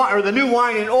old wine or the new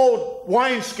wine in old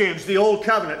wineskins, the old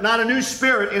covenant. Not a new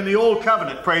spirit in the old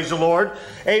covenant. Praise the Lord.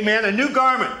 Amen. A new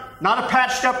garment. Not a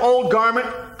patched up old garment.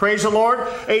 Praise the Lord.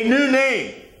 A new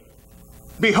name.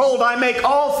 Behold, I make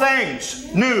all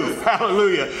things new.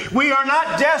 Hallelujah. We are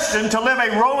not destined to live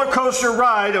a roller coaster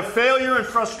ride of failure and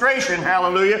frustration.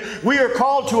 Hallelujah. We are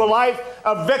called to a life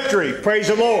of victory. Praise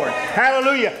the Lord.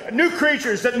 Hallelujah. New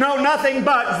creatures that know nothing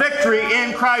but victory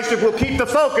in Christ if we'll keep the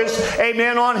focus,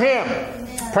 amen, on Him.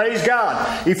 Praise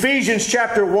God. Ephesians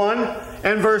chapter 1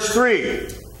 and verse 3.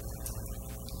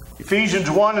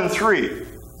 Ephesians 1 and 3.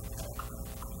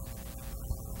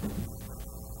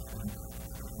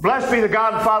 Blessed be the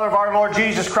God and Father of our Lord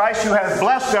Jesus Christ, who has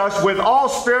blessed us with all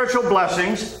spiritual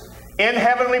blessings in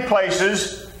heavenly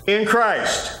places in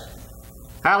Christ.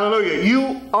 Hallelujah.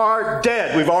 You are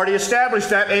dead. We've already established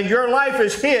that. And your life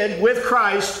is hid with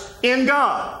Christ in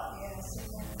God.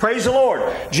 Praise the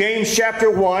Lord. James chapter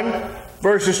 1,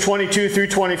 verses 22 through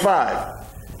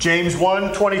 25. James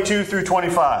 1, 22 through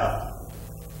 25.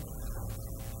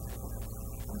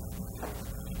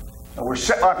 We're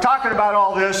talking about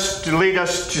all this to lead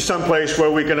us to some place where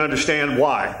we can understand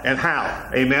why and how.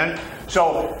 Amen?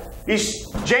 So,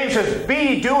 James says, be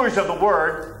ye doers of the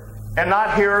word and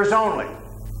not hearers only.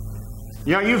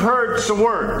 You know, you've heard some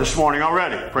word this morning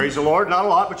already. Praise the Lord. Not a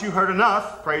lot, but you've heard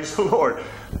enough. Praise the Lord.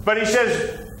 But he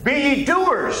says, be ye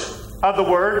doers of the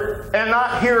word and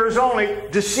not hearers only,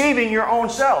 deceiving your own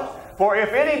selves. For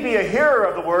if any be a hearer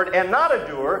of the word and not a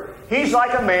doer, he's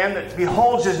like a man that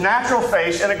beholds his natural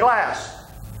face in a glass.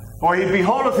 For he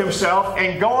beholdeth himself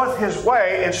and goeth his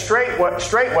way, and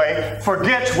straightway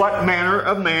forgets what manner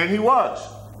of man he was.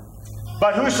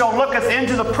 But whoso looketh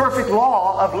into the perfect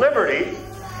law of liberty,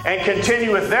 and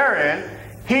continueth therein,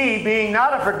 he being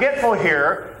not a forgetful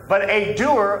hearer, but a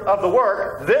doer of the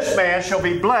work, this man shall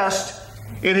be blessed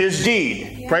in his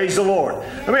deed. Yeah. Praise the Lord.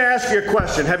 Let me ask you a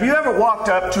question. Have you ever walked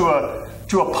up to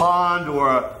a pond or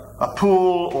a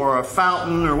pool or a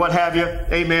fountain or what have you,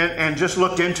 amen, and just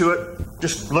looked into it,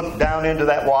 just looked down into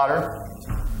that water?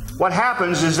 What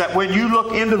happens is that when you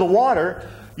look into the water,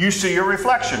 you see your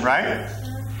reflection, right?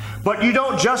 But you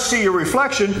don't just see your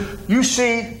reflection, you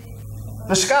see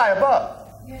the sky above.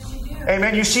 Yes, you do.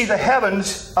 Amen. You see the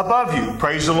heavens above you.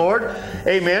 Praise the Lord.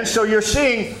 Amen. So you're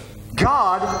seeing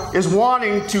God is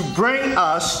wanting to bring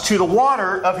us to the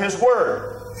water of His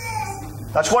Word.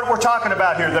 That's what we're talking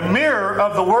about here. The mirror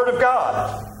of the Word of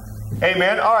God.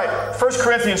 Amen. All right. 1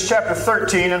 Corinthians chapter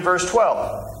 13 and verse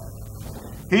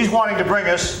 12. He's wanting to bring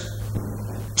us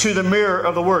to the mirror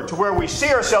of the Word, to where we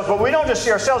see ourselves, but we don't just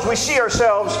see ourselves, we see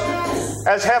ourselves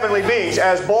as heavenly beings,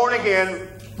 as born again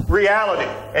reality.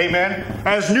 Amen.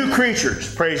 As new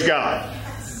creatures. Praise God.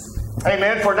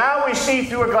 Amen. For now we see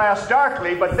through a glass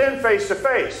darkly, but then face to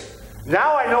face.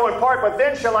 Now I know in part, but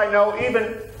then shall I know,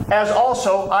 even as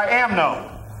also I am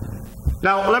known.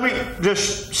 Now let me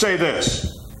just say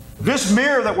this. This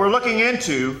mirror that we're looking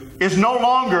into is no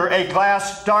longer a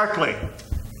glass darkly.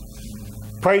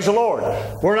 Praise the Lord.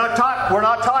 We're not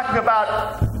talking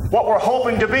about what we're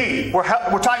hoping to be. We're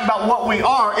talking about what we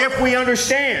are if we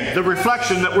understand the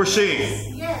reflection that we're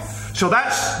seeing. Yes. So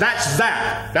that's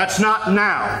that. That's not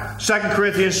now. 2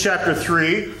 Corinthians chapter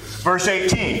 3, verse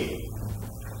 18.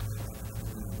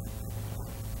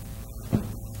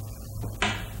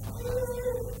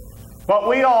 But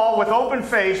we all, with open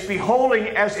face, beholding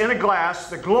as in a glass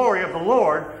the glory of the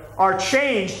Lord, are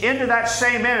changed into that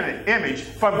same image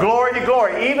from glory to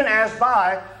glory, even as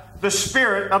by the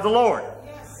Spirit of the Lord.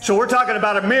 So we're talking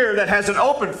about a mirror that has an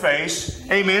open face,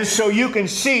 amen, so you can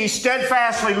see,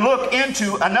 steadfastly look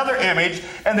into another image,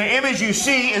 and the image you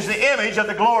see is the image of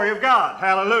the glory of God.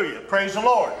 Hallelujah. Praise the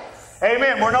Lord.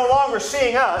 Amen. We're no longer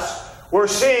seeing us. We're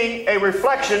seeing a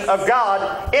reflection of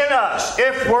God in us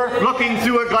if we're looking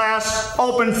through a glass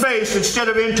open face instead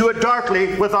of into it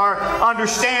darkly with our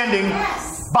understanding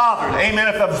bothered. Amen.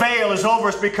 If the veil is over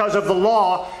us because of the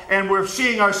law and we're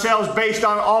seeing ourselves based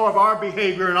on all of our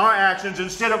behavior and our actions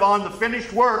instead of on the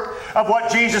finished work of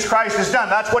what Jesus Christ has done.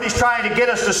 That's what He's trying to get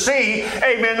us to see.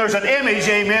 Amen. There's an image,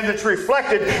 amen, that's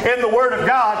reflected in the Word of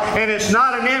God, and it's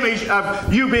not an image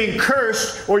of you being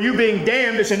cursed or you being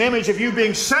damned. It's an image of you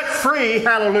being set free,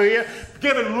 hallelujah,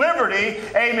 given liberty,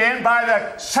 amen, by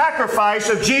the sacrifice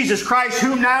of Jesus Christ,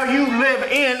 whom now you live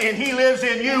in, and He lives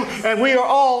in you, and we are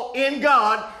all in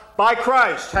God by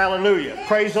Christ. Hallelujah.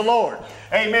 Praise the Lord.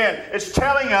 Amen. It's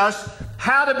telling us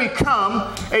how to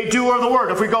become a doer of the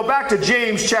Word. If we go back to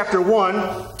James chapter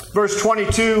 1, verse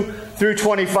 22 through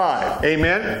 25.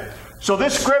 Amen. So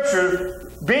this scripture,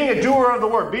 being a doer of the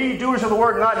Word, be ye doers of the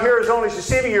Word, not hearers only,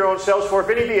 deceiving your own selves. For if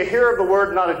any be a hearer of the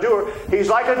Word, not a doer, he's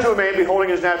like unto a man beholding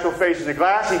his natural face in a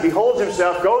glass. He beholds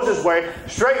himself, goes his way,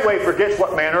 straightway forgets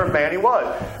what manner of man he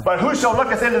was. But whoso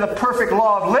looketh into the perfect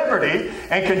law of liberty,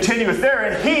 and continueth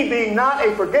therein, he being not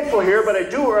a forgetful hearer, but a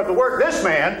doer of the work, this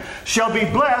man shall be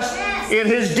blessed in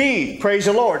his deed. Praise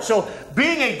the Lord. So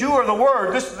being a doer of the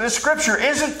Word, this scripture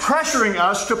isn't pressuring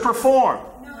us to perform.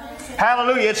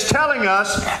 Hallelujah. It's telling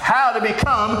us how to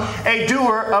become a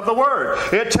doer of the Word.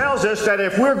 It tells us that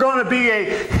if we're going to be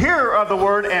a hearer of the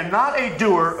Word and not a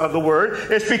doer of the Word,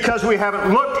 it's because we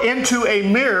haven't looked into a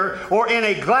mirror or in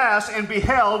a glass and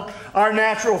beheld our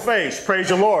natural face. Praise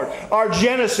the Lord. Our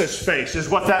Genesis face is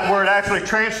what that word actually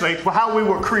translates, how we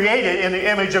were created in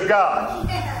the image of God.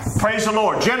 Praise the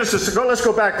Lord. Let's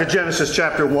go back to Genesis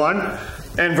chapter 1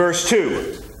 and verse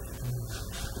 2.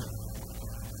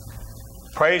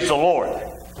 Praise the Lord.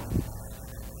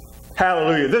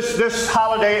 Hallelujah. This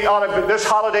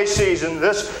holiday season,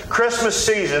 this Christmas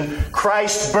season,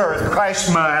 Christ's birth,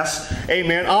 Christ's Mass,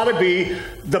 amen, ought to be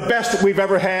the best that we've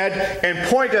ever had and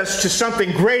point us to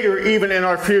something greater even in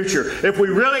our future. If we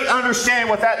really understand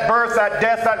what that birth, that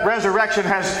death, that resurrection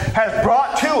has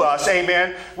brought to us,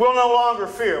 amen, we'll no longer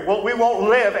fear. We won't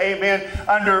live, amen,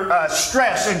 under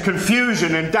stress and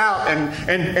confusion and doubt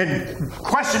and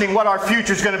questioning what our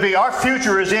future is going to be. Our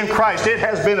future is in Christ. It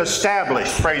has been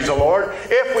established, praise the Lord,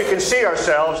 if we can see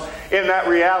ourselves in that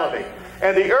reality.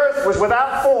 And the earth was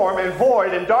without form and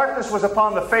void, and darkness was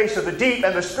upon the face of the deep,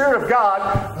 and the Spirit of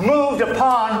God moved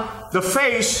upon the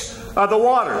face of the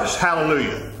waters.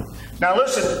 Hallelujah. Now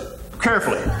listen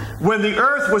carefully. When the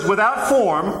earth was without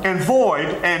form and void,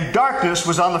 and darkness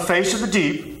was on the face of the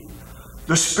deep,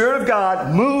 the Spirit of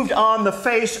God moved on the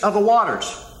face of the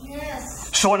waters.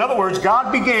 Yes. So in other words,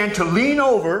 God began to lean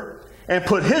over and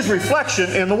put His reflection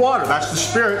in the water. That's the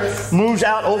Spirit moves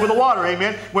out over the water.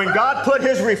 Amen. When God put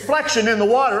His reflection in the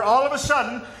water, all of a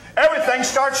sudden, everything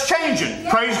starts changing.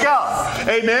 Yes. Praise God.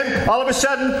 Amen. All of a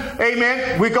sudden,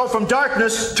 amen, we go from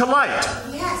darkness to light.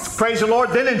 Yes. Praise the Lord.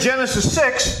 Then in Genesis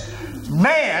 6,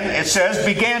 man, it says,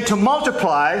 began to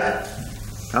multiply.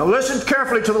 Now listen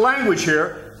carefully to the language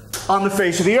here. On the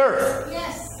face of the earth.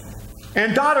 Yes.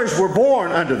 And daughters were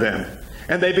born unto them.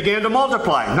 And they began to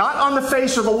multiply. Not on the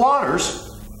face of the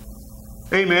waters.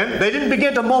 Amen. They didn't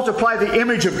begin to multiply the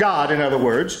image of God, in other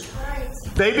words. Right.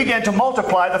 They began to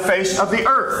multiply the face of the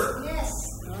earth. Yes.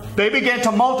 They began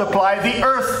to multiply the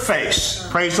earth face.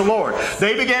 Praise the Lord.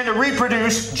 They began to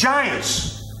reproduce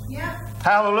giants. Yeah.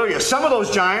 Hallelujah. Some of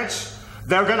those giants,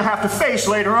 they're going to have to face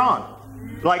later on.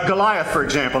 Like Goliath, for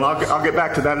example. I'll get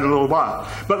back to that in a little while.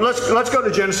 But let's go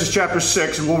to Genesis chapter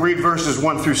 6, and we'll read verses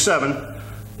 1 through 7.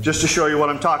 Just to show you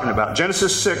what I'm talking about.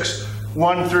 Genesis 6,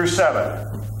 1 through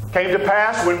 7. Came to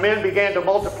pass when men began to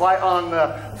multiply on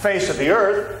the face of the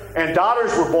earth, and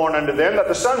daughters were born unto them, that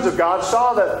the sons of God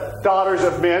saw the daughters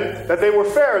of men, that they were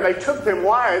fair, and they took them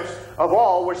wives of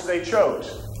all which they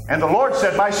chose. And the Lord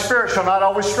said, My spirit shall not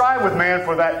always strive with man,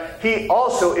 for that he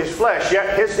also is flesh,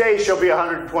 yet his days shall be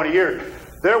 120 years.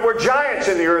 There were giants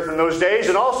in the earth in those days,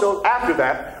 and also after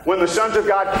that, when the sons of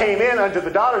God came in unto the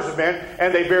daughters of men,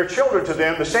 and they bare children to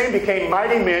them, the same became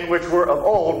mighty men which were of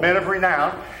old, men of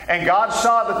renown. And God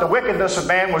saw that the wickedness of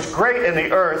man was great in the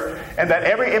earth, and that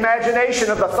every imagination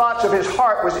of the thoughts of his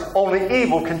heart was only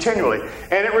evil continually.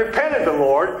 And it repented the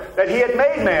Lord that he had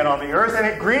made man on the earth, and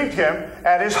it grieved him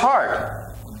at his heart.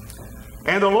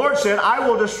 And the Lord said, I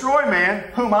will destroy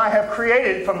man whom I have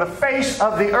created from the face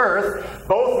of the earth,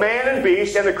 both man and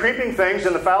beast, and the creeping things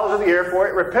and the fowls of the air, for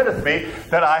it repenteth me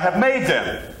that I have made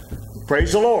them.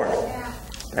 Praise the Lord. Yeah.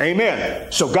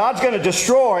 Amen. So God's going to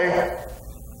destroy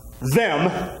them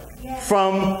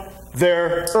from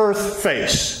their earth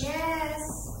face. Yes.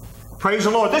 Praise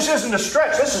the Lord. This isn't a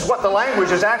stretch. This is what the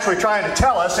language is actually trying to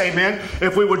tell us. Amen.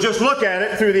 If we would just look at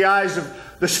it through the eyes of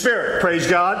the Spirit, praise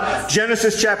God.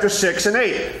 Genesis chapter 6 and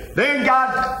 8. Then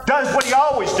God does what He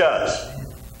always does.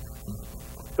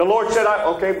 The Lord said,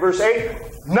 verse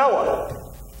 8,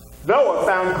 Noah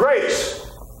found grace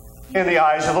in the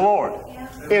eyes of the Lord,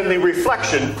 in the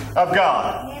reflection of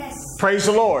God. Yes. Praise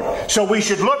the Lord. So we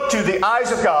should look to the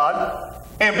eyes of God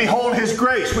and behold His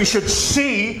grace. We should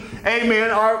see,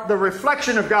 amen, the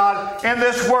reflection of God in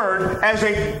this Word as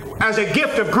a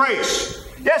gift of grace.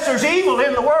 Yes, there's evil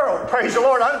in the world. Praise the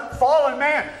Lord. Fallen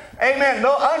man. Amen.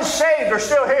 No, unsaved are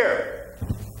still here.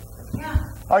 Yeah.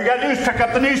 All you got to do is pick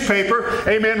up the newspaper.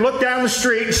 Amen. Look down the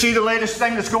street and see the latest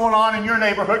thing that's going on in your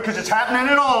neighborhood, because it's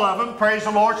happening in all of them. Praise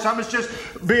the Lord. Some is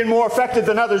just being more affected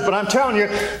than others. But I'm telling you,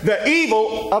 the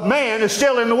evil of man is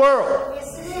still in the world.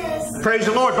 Yes, it is. Praise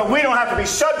the Lord. But we don't have to be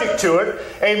subject to it.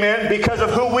 Amen. Because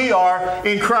of who we are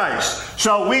in Christ.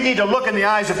 So we need to look in the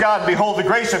eyes of God and behold the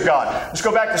grace of God. Let's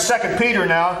go back to 2 Peter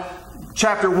now,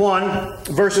 chapter 1,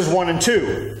 verses 1 and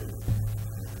 2.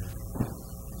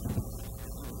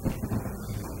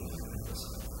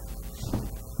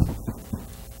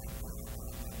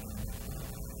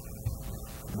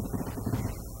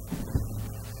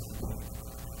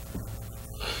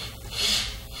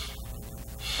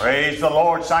 Praise the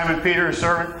Lord. Simon Peter, a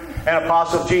servant and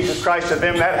apostle of Jesus Christ, to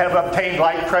them that have obtained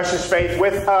like precious faith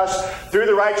with us through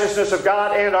the righteousness of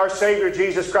God and our Savior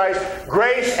Jesus Christ,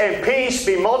 grace and peace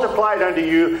be multiplied unto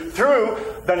you through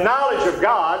the knowledge of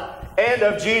God and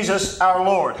of Jesus our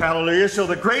Lord. Hallelujah. So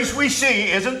the grace we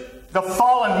see isn't the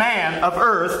fallen man of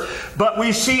earth, but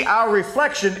we see our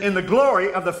reflection in the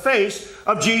glory of the face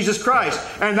of Jesus Christ.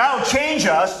 And that will change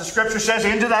us, the Scripture says,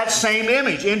 into that same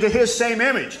image, into His same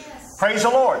image. Praise the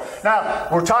Lord. Now,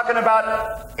 we're talking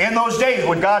about in those days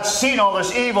when God's seen all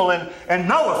this evil, and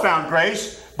Noah found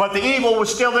grace, but the evil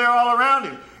was still there all around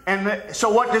him. And so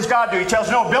what does God do? He tells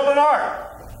Noah, build an ark.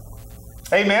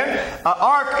 Amen. An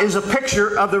ark is a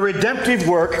picture of the redemptive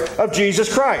work of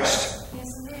Jesus Christ.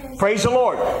 Praise the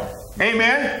Lord.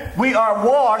 Amen. We are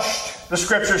washed, the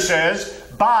Scripture says,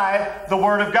 by the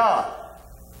Word of God.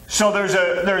 So there's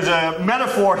a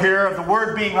metaphor here of the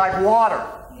Word being like water.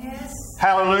 Yes.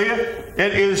 Hallelujah.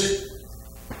 It is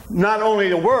not only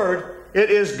the Word,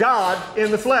 it is God in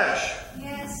the flesh.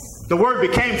 Yes. The Word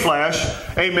became flesh,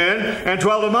 amen, and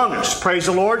dwelt among us. Praise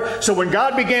the Lord. So when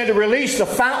God began to release the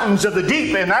fountains of the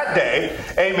deep in that day,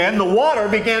 amen, the water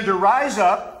began to rise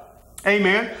up,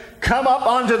 amen, come up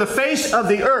onto the face of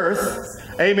the earth,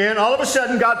 amen. All of a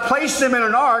sudden, God placed them in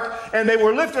an ark, and they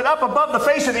were lifted up above the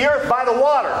face of the earth by the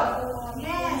water.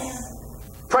 Yes.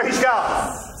 Praise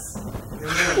God.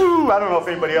 Ooh, I don't know if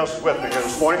anybody else is with me here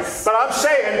this morning, but I'm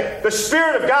saying the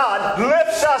Spirit of God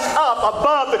lifts us up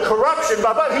above the corruption.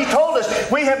 He told us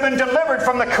we have been delivered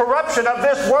from the corruption of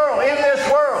this world, in this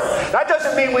world. That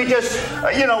doesn't mean we just,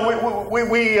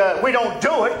 we don't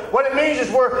do it. What it means is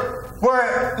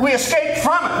we escape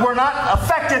from it. We're not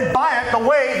affected by it the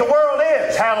way the world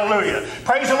is. Hallelujah.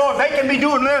 Praise the Lord. They can be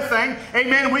doing their thing.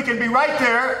 Amen. We can be right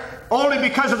there. Only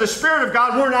because of the Spirit of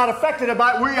God, we're not affected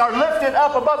by it. We are lifted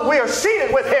up above. We are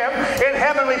seated with Him in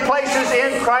heavenly places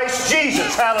in Christ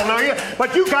Jesus. Hallelujah.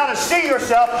 But you got to see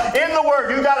yourself in the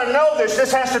Word. You got to know this.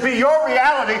 This has to be your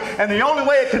reality. And the only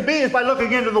way it can be is by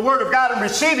looking into the Word of God and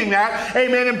receiving that.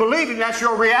 Amen. And believing that's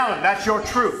your reality. That's your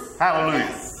truth. Hallelujah.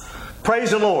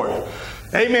 Praise the Lord.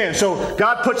 Amen. So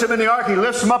God puts them in the ark. He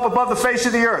lifts them up above the face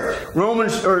of the earth.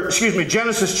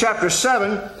 Genesis chapter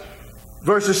 7.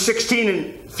 Verses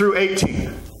 16 through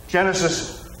 18.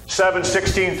 Genesis 7,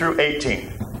 16 through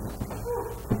 18.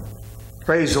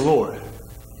 Praise the Lord.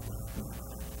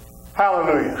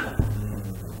 Hallelujah.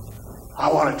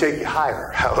 I want to take you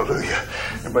higher. Hallelujah.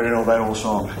 Everybody know that old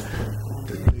song?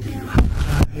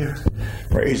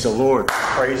 Praise the Lord.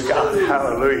 Praise God.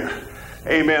 Hallelujah.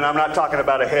 Amen. I'm not talking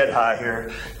about a head high here.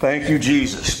 Thank you,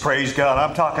 Jesus. Praise God.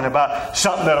 I'm talking about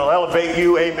something that'll elevate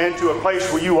you, amen, to a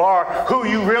place where you are who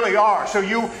you really are. So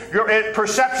your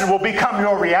perception will become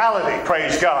your reality.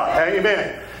 Praise God.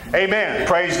 Amen. Amen.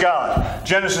 Praise God.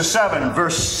 Genesis 7,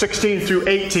 verse 16 through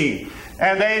 18.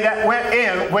 And they that went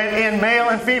in male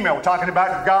and female. We're talking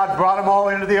about God brought them all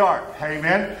into the ark.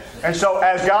 Amen. And so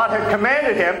as God had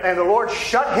commanded him, and the Lord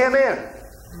shut him in.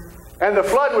 And the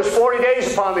flood was 40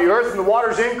 days upon the earth, and the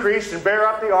waters increased and bare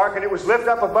up the ark, and it was lifted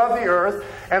up above the earth,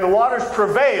 and the waters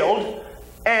prevailed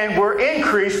and were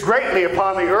increased greatly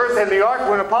upon the earth, and the ark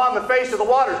went upon the face of the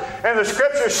waters. And the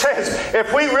Scripture says,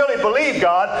 if we really believe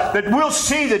God, that we'll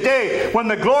see the day when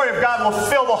the glory of God will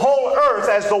fill the whole earth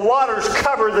as the waters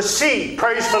cover the sea.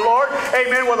 Praise the Lord.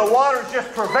 Amen. When the waters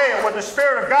just prevail, when the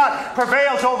Spirit of God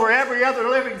prevails over every other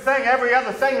living thing, every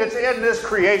other thing that's in this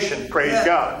creation. Praise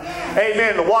God.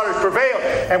 Amen. The waters prevailed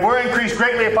and were increased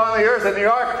greatly upon the earth, and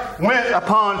the ark went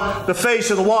upon the face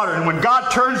of the water. And when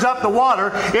God turns up the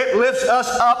water, it lifts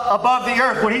us up above the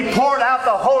earth. When He poured out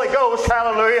the Holy Ghost,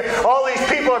 hallelujah, all these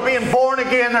people are being born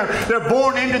again. They're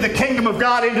born into the kingdom of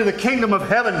God, into the kingdom of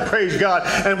heaven, praise God.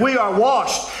 And we are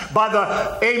washed by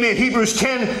the, amen, Hebrews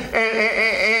 10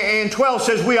 and 12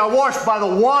 says we are washed by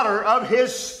the water of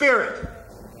His Spirit.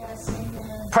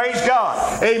 Praise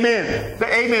God. Amen.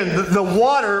 Amen. The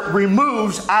water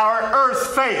removes our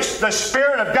earth face. The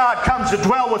Spirit of God comes to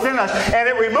dwell within us, and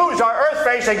it removes our earth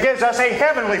face and gives us a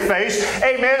heavenly face.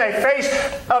 Amen. A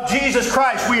face of Jesus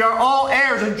Christ. We are all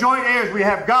heirs and joint heirs. We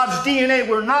have God's DNA.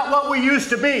 We're not what we used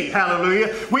to be.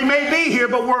 Hallelujah. We may be here,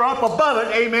 but we're up above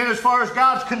it. Amen. As far as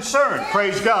God's concerned.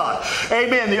 Praise God.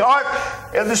 Amen. The ark,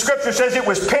 the Scripture says it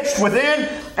was pitched within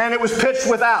and it was pitched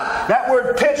without. That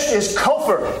word pitched is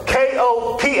kopher.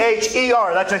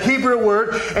 K-O-P-H-E-R. That's a Hebrew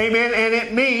word. Amen. And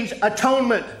it means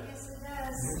atonement. Yes,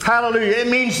 it does. Hallelujah. It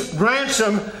means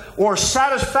ransom or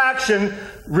satisfaction,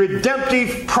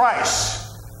 redemptive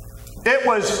price. It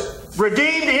was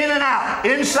redeemed in and out,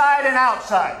 inside and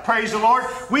outside. Praise the Lord.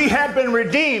 We have been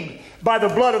redeemed by the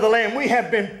blood of the Lamb. We have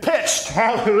been pitched,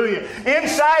 hallelujah,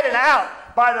 inside and out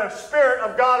by the Spirit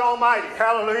of God Almighty.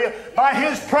 Hallelujah. By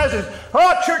His presence.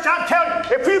 Oh, church, I'm telling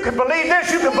you, if you can believe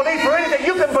this, you can believe for anything.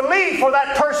 You can believe for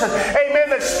that person, amen,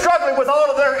 that's struggling with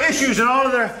all of their issues and all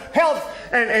of their health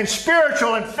and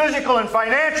spiritual and physical and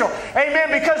financial.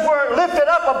 Amen. Because we're lifted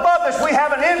up above this, we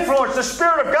have an influence. The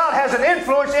Spirit of God has an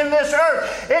influence in this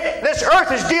earth. This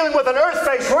earth is dealing with an earth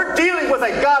face. We're dealing with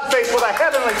a God face, with a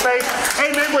heavenly face.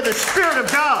 Amen. With the Spirit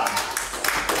of God.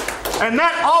 And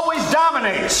that always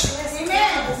dominates.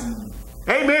 Amen.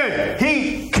 Amen.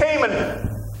 He came and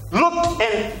looked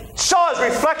and saw his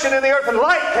reflection in the earth, and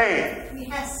light came.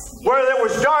 Yes. Where there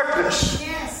was darkness.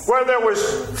 Yes. Where there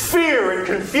was fear and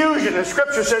confusion, and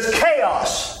Scripture says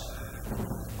chaos.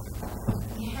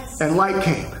 Yes. And light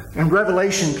came, and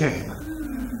revelation came.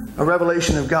 A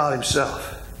revelation of God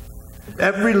Himself.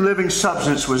 Every living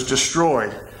substance was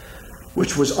destroyed,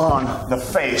 which was on the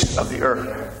face of the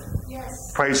earth.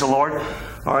 Yes. Praise the Lord.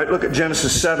 All right, look at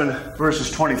Genesis 7,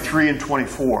 verses 23 and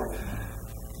 24.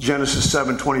 Genesis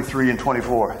 7, 23 and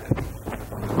 24.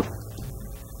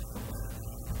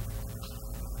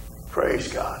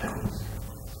 Praise God.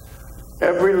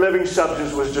 Every living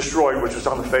substance was destroyed which was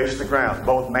on the face of the ground,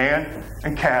 both man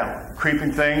and cattle,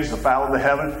 creeping things, the fowl of the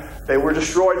heaven. They were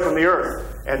destroyed from the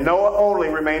earth. And Noah only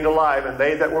remained alive, and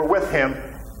they that were with him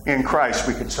in Christ,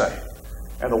 we could say.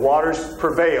 And the waters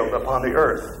prevailed upon the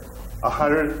earth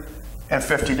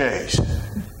 150 days.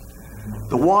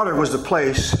 The water was the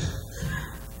place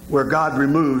where God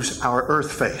removes our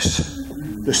earth face.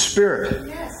 The Spirit.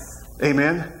 Yes.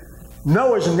 Amen.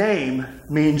 Noah's name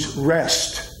means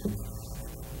rest.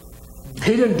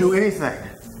 He didn't do anything.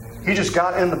 He just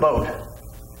got in the boat,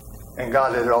 and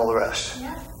God did all the rest.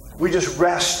 Yeah. We just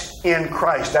rest in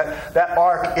Christ. That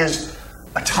ark is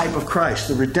a type of Christ,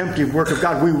 the redemptive work of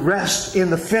God. We rest in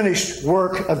the finished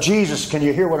work of Jesus. Can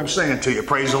you hear what I'm saying to you?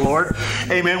 Praise the Lord.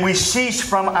 Amen. We cease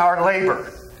from our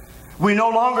labor. We no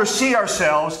longer see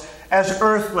ourselves as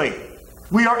earthly.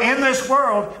 We are in this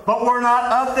world, but we're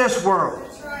not of this world.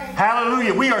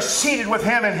 Hallelujah. We are seated with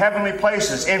Him in heavenly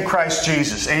places in Christ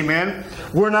Jesus. Amen.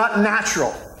 We're not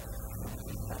natural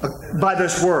by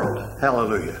this world.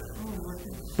 Hallelujah.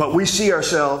 But we see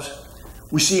ourselves,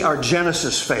 we see our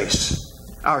Genesis face,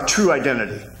 our true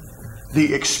identity,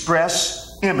 the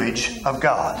express image of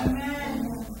God.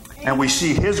 And we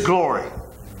see His glory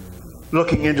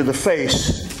looking into the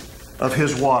face of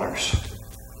His waters.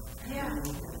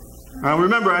 Now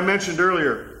remember, I mentioned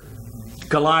earlier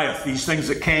Goliath, these things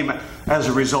that came as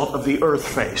a result of the earth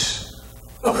face,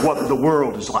 of what the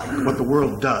world is like, what the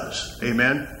world does.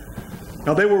 Amen?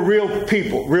 Now they were real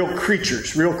people, real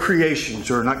creatures, real creations,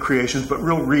 or not creations, but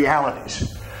real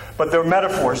realities. But they're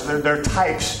metaphors, they're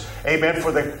types, amen,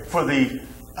 for the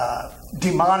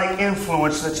demonic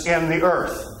influence that's in the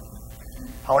earth.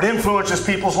 How it influences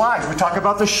people's lives. We talk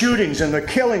about the shootings and the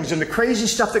killings and the crazy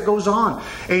stuff that goes on,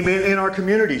 amen, in our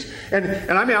communities. And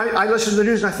I mean, I listen to the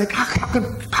news and I think,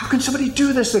 how can somebody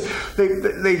do this?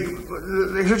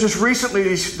 They just recently,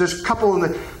 this couple,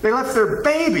 they left their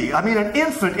baby, I mean, an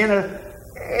infant in a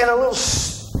little,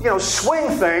 swing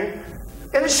thing,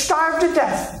 and it starved to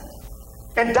death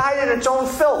and died in its own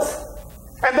filth.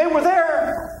 And they were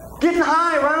there getting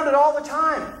high around it all the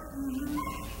time.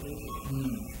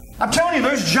 I'm telling you,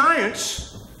 there's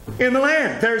giants in the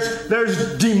land.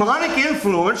 There's demonic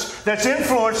influence that's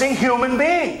influencing human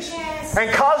beings. Yes.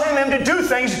 And causing them to do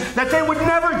things that they would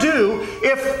never do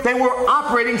if they were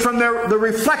operating from the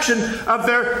reflection of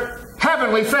their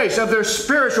heavenly face, of their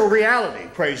spiritual reality.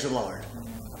 Praise the Lord.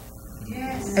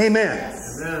 Yes. Amen.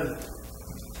 Yes.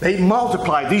 They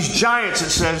multiplied. These giants, it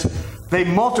says, they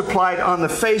multiplied on the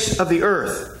face of the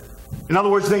earth. In other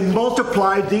words, they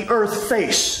multiplied the earth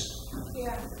face.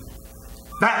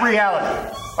 That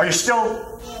reality. Are you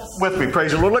still with me?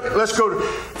 Praise the Lord. Let's go to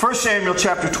 1 Samuel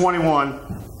chapter 21,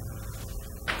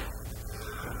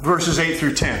 verses 8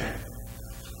 through 10.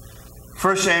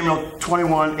 1 Samuel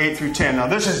 21, 8 through 10. Now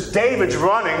this is David's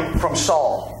running from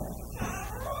Saul.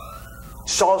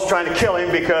 Saul's trying to kill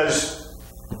him because,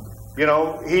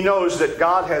 he knows that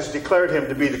God has declared him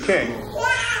to be the king.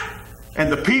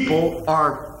 And the people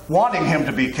are wanting him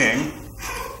to be king.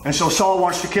 And so Saul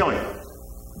wants to kill him.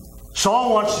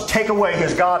 Saul wants to take away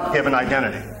his God-given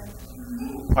identity.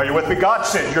 Are you with me? God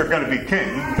said you're going to be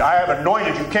king. I have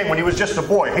anointed you king when he was just a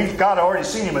boy. God had already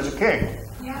seen him as a king.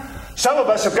 Some of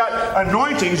us have got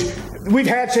anointings we've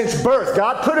had since birth.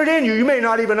 God put it in you. You may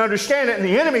not even understand it. And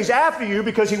the enemy's after you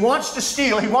because he wants to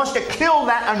steal. He wants to kill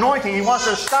that anointing. He wants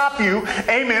to stop you,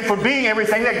 amen, from being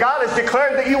everything that God has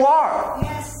declared that you are.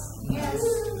 Yes.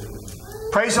 Yes.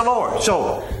 Praise the Lord.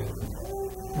 So,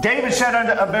 David said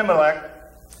unto Abimelech,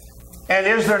 and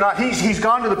is there not? He's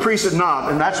gone to the priest of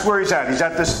Nob, and that's where he's at. He's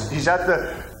at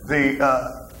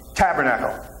the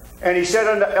tabernacle. And he said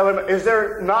unto Elimelech, is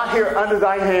there not here under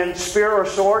thine hand spear or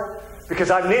sword? because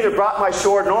I've neither brought my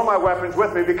sword nor my weapons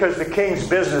with me because the king's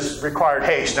business required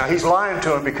haste. Now, he's lying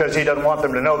to him because he doesn't want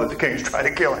them to know that the king's trying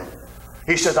to kill him.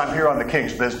 He says, I'm here on the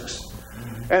king's business.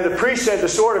 And the priest said, the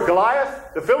sword of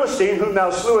Goliath, the Philistine, whom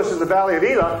thou slewest in the valley of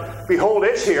Elah, behold,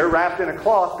 it's here, wrapped in a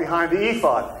cloth behind the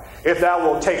ephod. If thou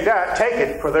wilt take that, take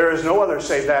it, for there is no other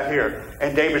save that here.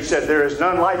 And David said, there is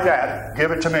none like that.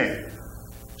 Give it to me.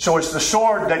 So it's the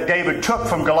sword that David took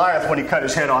from Goliath when he cut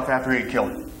his head off after he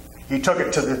killed him. He took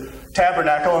it to the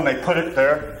tabernacle and they put it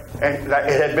there, and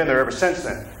it had been there ever since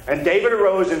then. And David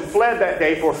arose and fled that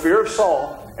day for fear of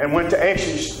Saul and went to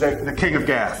Achish, the king of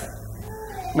Gath.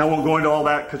 Now, I won't go into all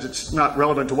that because it's not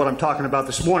relevant to what I'm talking about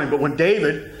this morning. But when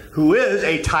David, who is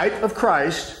a type of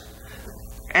Christ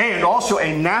and also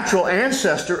a natural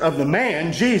ancestor of the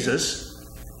man, Jesus,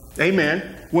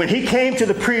 amen, when he came to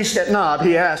the priest at Nob,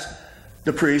 he asked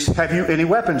the priest, have you any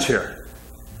weapons here?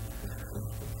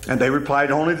 And they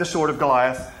replied, only the sword of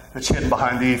Goliath that's hidden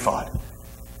behind the ephod.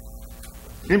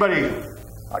 Anybody,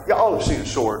 y'all have seen a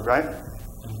sword, right?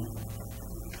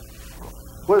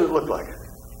 What does it look like?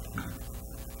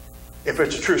 If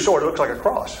it's a true sword, it looks like a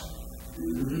cross.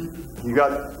 You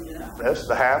got this,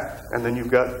 the half, and then you've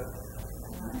got,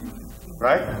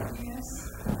 right?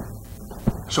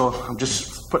 So I'm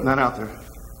just putting that out there.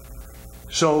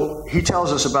 So he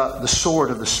tells us about the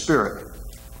sword of the Spirit.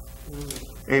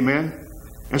 Amen?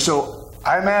 And so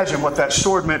I imagine what that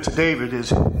sword meant to David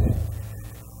is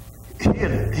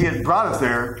he had brought it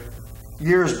there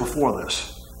years before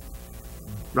this.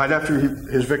 Right after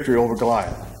his victory over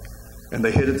Goliath. And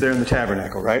they hid it there in the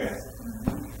tabernacle, right?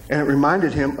 And it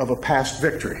reminded him of a past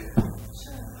victory.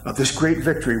 Of this great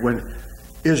victory when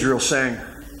Israel sang,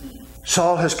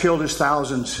 Saul has killed his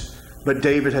thousands, but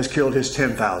David has killed his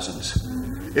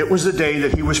 10,000s. It was the day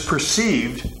that he was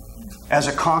perceived as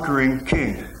a conquering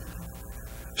king.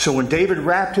 So when David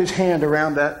wrapped his hand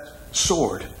around that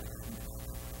sword,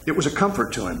 it was a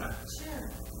comfort to him.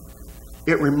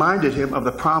 It reminded him of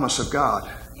the promise of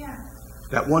God,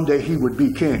 that one day he would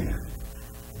be king.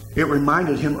 It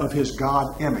reminded him of his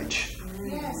God image,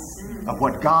 of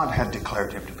what God had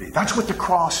declared him to be. That's what the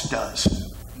cross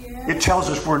does. It tells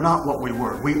us we're not what we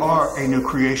were. We are a new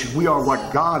creation. We are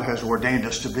what God has ordained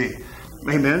us to be.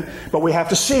 Amen? But we have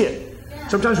to see it.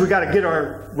 Sometimes we got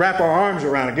to wrap our arms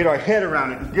around it, get our head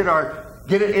around it,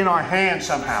 get it in our hand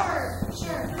somehow.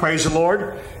 Praise the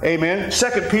Lord. Amen.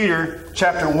 2 Peter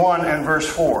chapter 1 and verse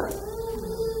 4.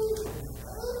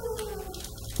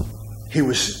 He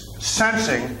was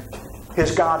sensing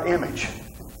his God image,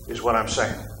 is what I'm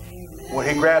saying. When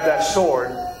he grabbed that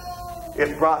sword,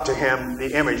 it brought to him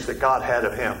the image that God had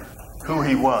of him, who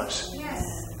he was.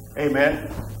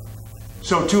 Amen.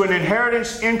 So to an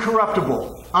inheritance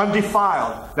incorruptible,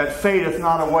 undefiled, that fadeth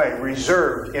not away,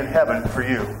 reserved in heaven for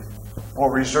you,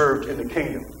 or reserved in the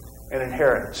kingdom, an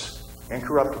inheritance,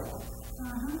 incorruptible,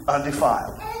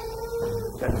 undefiled,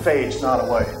 that fades not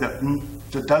away,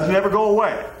 that doesn't ever go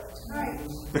away.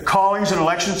 The callings and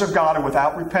elections of God are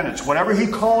without repentance. Whatever he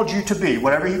called you to be,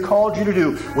 whatever he called you to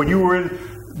do when you were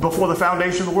before the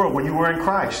foundation of the world, when you were in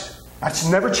Christ, that's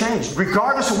never changed,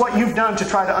 regardless of what you've done to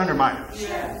try to undermine it.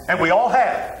 And we all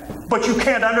have. But you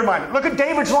can't undermine it. Look at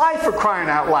David's life, for crying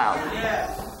out loud.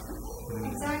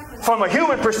 From a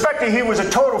human perspective, he was a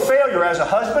total failure as a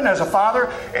husband, as a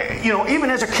father, even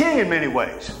as a king in many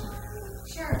ways.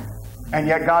 And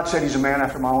yet God said he's a man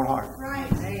after my own heart.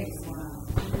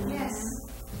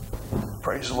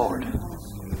 Praise the Lord.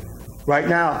 Right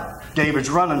now, David's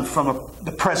running from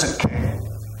the present king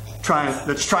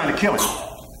that's trying to kill him.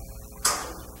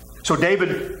 So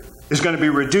David is going to be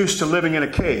reduced to living in a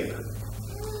cave.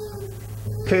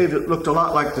 Cave that looked a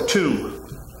lot like the tomb.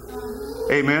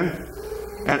 Amen.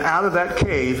 And out of that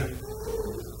cave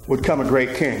would come a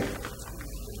great king.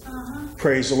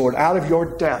 Praise the Lord. Out of your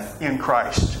death in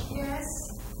Christ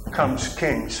comes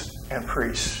kings and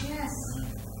priests.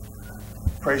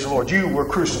 Praise the Lord. You were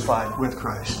crucified with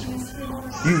Christ.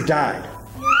 You died.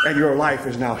 And your life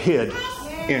is now hid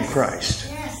in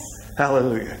Christ.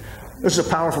 Hallelujah. This is a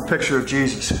powerful picture of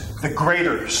Jesus, the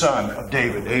greater son of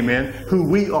David. Amen. Who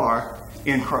we are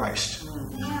in Christ.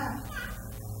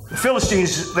 The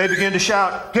Philistines, they began to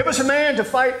shout, give us a man to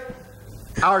fight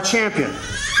our champion.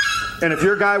 And if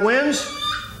your guy wins,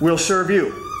 we'll serve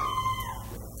you.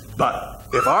 But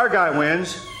if our guy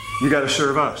wins, you got to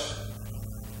serve us.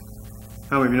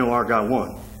 How many of you know our God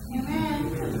won?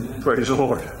 Amen. Praise the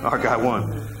Lord. Our God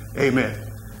won. Amen.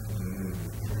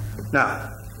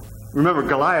 Now, remember,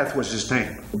 Goliath was his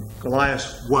name.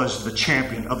 Goliath was the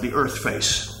champion of the earth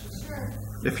face,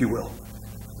 if you will.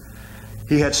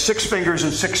 He had 6 fingers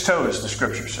and 6 toes, the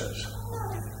scripture says.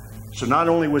 So not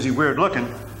only was he weird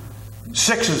looking,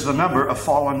 6 is the number of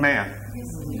fallen man.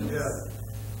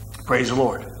 Praise the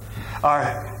Lord.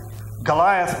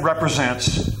 Goliath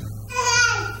represents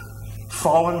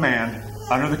fallen man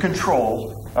under the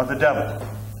control of the devil.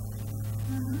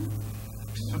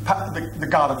 The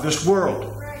God of this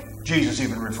world. Jesus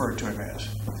even referred to him as.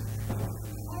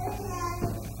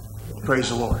 Praise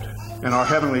the Lord. And our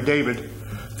heavenly David,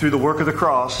 through the work of the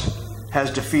cross,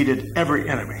 has defeated every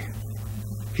enemy.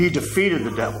 He defeated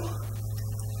the devil.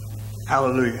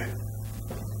 Hallelujah.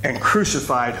 And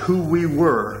crucified who we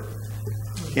were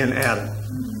in Adam.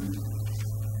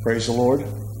 Praise the Lord.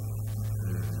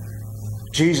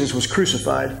 Jesus was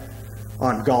crucified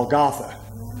on Golgotha,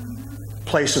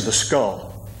 place of the skull.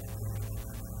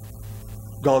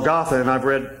 Golgotha, and I've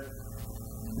read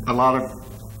a lot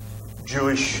of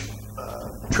Jewish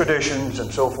traditions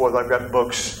and so forth. I've got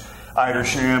books,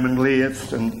 Edersham and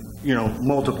Leith, and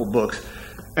multiple books.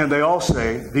 And they all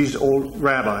say, these old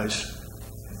rabbis,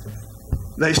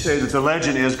 they say that the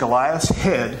legend is Goliath's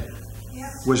head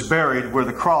was buried where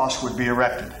the cross would be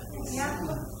erected.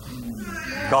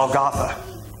 Golgotha.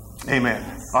 Amen.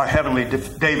 Our heavenly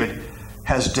David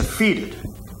has defeated,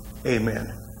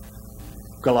 amen,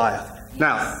 Goliath.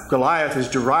 Now, Goliath is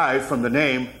derived from the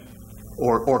name,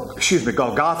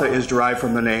 Golgotha is derived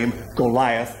from the name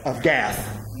Goliath of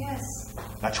Gath. Yes.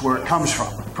 That's where it comes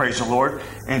from. Praise the Lord.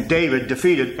 And David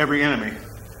defeated every enemy.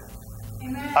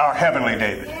 Amen. Our heavenly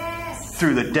David. Yes.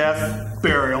 Through the death,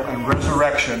 burial, and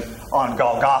resurrection on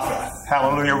Golgotha.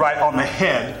 Hallelujah. Right on the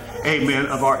head, amen,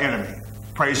 of our enemy.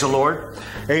 Praise the Lord.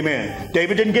 Amen.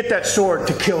 David didn't get that sword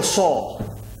to kill Saul.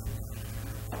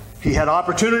 He had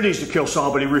opportunities to kill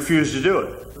Saul, but he refused to do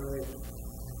it.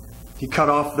 He cut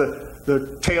off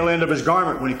the tail end of his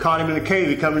garment when he caught him in the cave.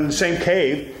 He come in the same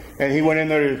cave, and he went in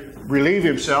there to relieve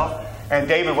himself. And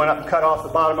David went up and cut off the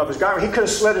bottom of his garment. He could have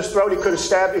slit his throat. He could have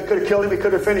stabbed him. He could have killed him. He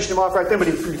could have finished him off right then, but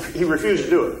he refused to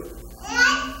do it.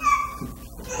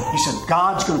 He said,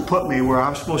 God's going to put me where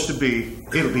I'm supposed to be.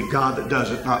 It'll be God that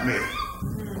does it, not me.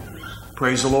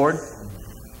 Praise the Lord.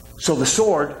 So the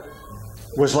sword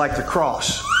was like the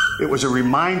cross. It was a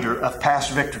reminder of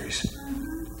past victories.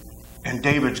 And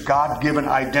David's God-given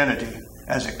identity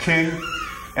as a king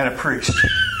and a priest.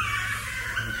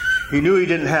 He knew he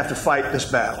didn't have to fight this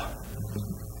battle.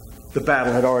 The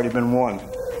battle had already been won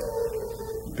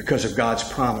because of God's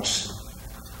promise.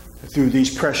 Through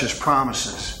these precious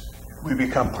promises, we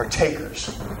become partakers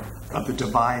of the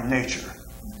divine nature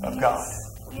of God.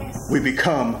 We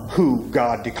become who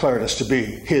God declared us to be,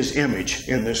 His image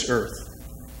in this earth.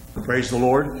 Praise the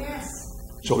Lord.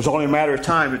 So it was only a matter of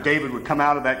time that David would come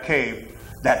out of that cave,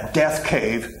 that death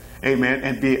cave, amen,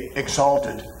 and be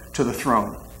exalted to the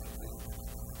throne.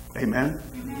 Amen.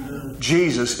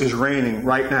 Jesus is reigning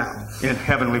right now in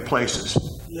heavenly places.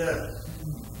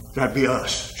 That'd be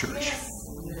us, church.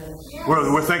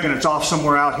 We're thinking it's off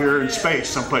somewhere out here in space,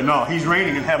 someplace. No, He's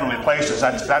reigning in heavenly places.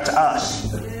 That's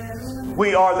us.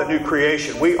 We are the new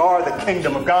creation. We are the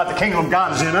kingdom of God. The kingdom of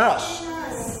God is in us.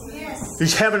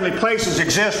 These heavenly places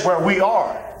exist where we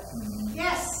are.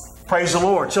 Praise the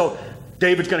Lord. So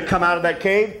David's going to come out of that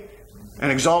cave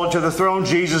and exalted to the throne.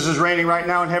 Jesus is reigning right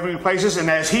now in heavenly places, and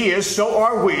as He is, so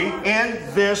are we in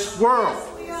this world.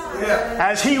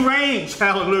 As He reigns,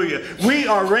 hallelujah, we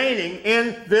are reigning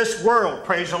in this world.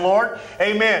 Praise the Lord.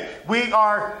 Amen. We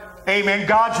are, amen,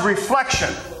 God's reflection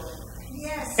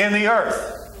in the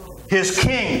earth. His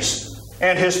kings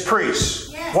and His priests.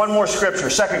 One more scripture,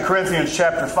 2 Corinthians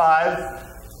chapter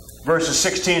 5, verses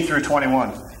 16 through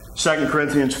 21. 2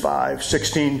 Corinthians 5,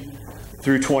 16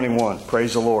 through 21.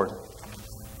 Praise the Lord.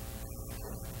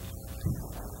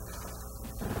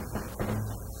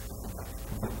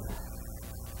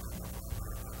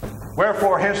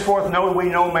 Wherefore, henceforth know we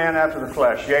no man after the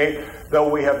flesh. Yea, though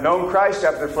we have known Christ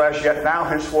after the flesh, yet now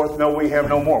henceforth know we Him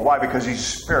no more. Why? Because He's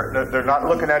spirit. They're not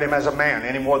looking at Him as a man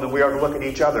any more than we are to look at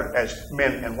each other as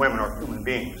men and women or human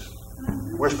beings.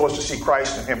 We're supposed to see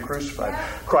Christ and Him crucified.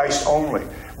 Christ only.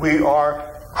 We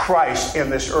are Christ in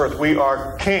this earth. We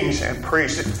are kings and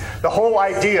priests. The whole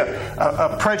idea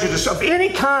of prejudice of any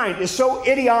kind is so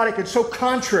idiotic and so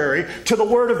contrary to the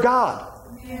Word of God.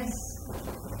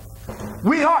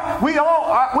 We are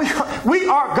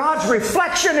God's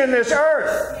reflection in this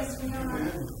earth.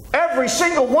 Every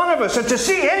single one of us. And to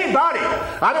see anybody,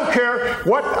 I don't care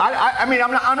what,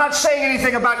 I'm not saying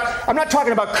anything about, I'm not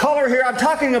talking about color here. I'm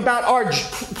talking about our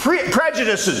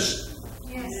prejudices.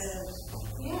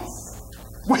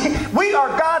 We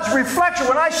are God's reflection.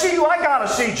 When I see you, I got to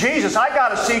see Jesus. I got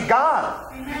to see God.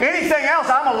 Anything else,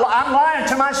 I'm lying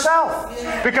to myself.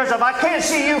 Because if I can't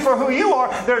see you for who you are,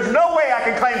 there's no way I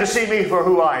can claim to see me for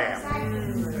who I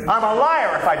am. I'm a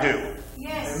liar if I do.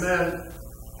 Amen.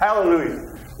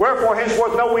 Hallelujah. Wherefore,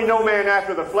 henceforth know we no man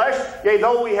after the flesh. Yea,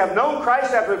 though we have known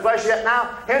Christ after the flesh, yet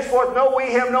now henceforth know we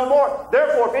him no more.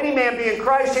 Therefore, if any man be in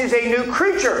Christ, he is a new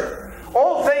creature.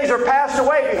 Old things are passed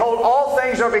away. Behold, all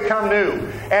things are become new.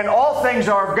 And all things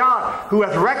are of God, who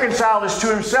hath reconciled us to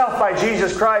himself by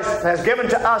Jesus Christ, and has given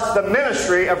to us the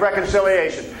ministry of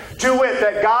reconciliation. To wit,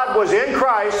 that God was in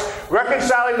Christ,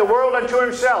 reconciling the world unto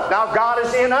himself. Now God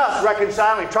is in us,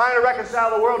 reconciling, trying to reconcile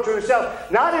the world to himself,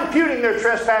 not imputing their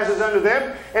trespasses unto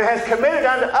them, and has committed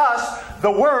unto us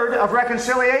the word of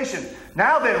reconciliation.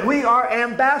 Now then, we are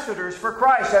ambassadors for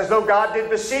Christ, as though God did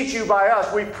beseech you by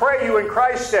us. We pray you in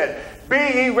Christ's stead, be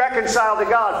ye reconciled to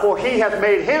God, for he hath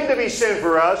made him to be sin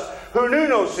for us, who knew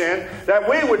no sin, that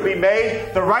we would be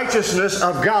made the righteousness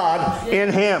of God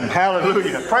in him.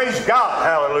 Hallelujah. Praise God.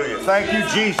 Hallelujah. Thank you,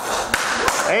 Jesus.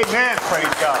 Amen.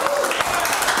 Praise God.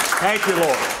 Thank you,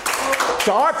 Lord.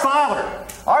 So our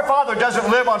Father doesn't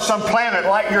live on some planet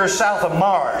light years south of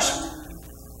Mars.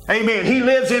 Amen. He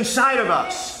lives inside of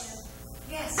us.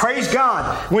 Yes. Praise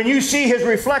God. When you see his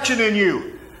reflection in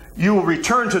you, you will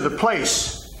return to the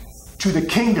place, to the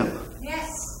kingdom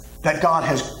that God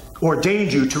has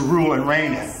ordained you to rule and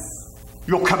reign in.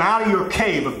 You'll come out of your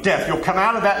cave of death. You'll come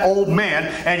out of that old man,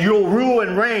 and you'll rule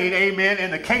and reign, amen,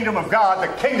 in the kingdom of God, the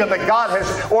kingdom that God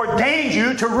has ordained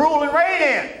you to rule and reign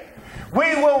in.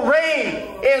 We will reign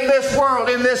in this world,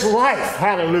 in this life.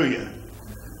 Hallelujah.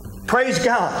 Praise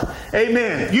God.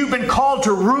 Amen. You've been called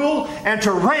to rule and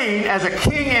to reign as a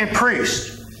king and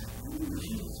priest.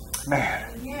 Man.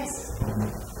 Yes.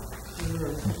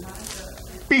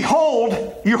 Behold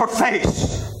your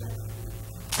face.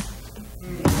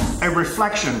 A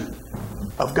reflection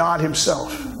of God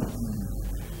himself.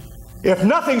 If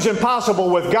nothing's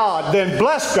impossible with God, then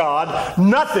bless God,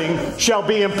 nothing shall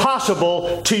be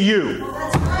impossible to you.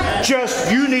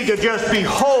 You need to just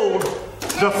behold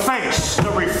the face, the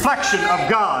reflection of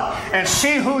God, and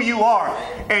see who you are,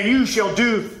 and you shall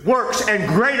do works, and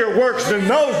greater works than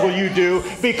those will you do,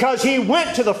 because he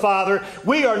went to the Father.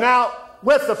 We are now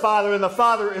with the Father, and the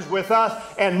Father is with us,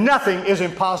 and nothing is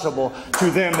impossible to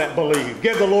them that believe.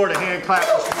 Give the Lord a hand clap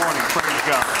this morning. Praise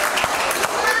God.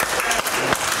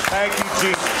 Thank you,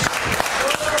 Jesus.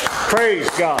 Praise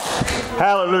God.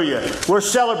 Hallelujah. We're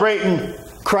celebrating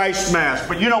Christ's Mass.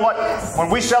 But you know what?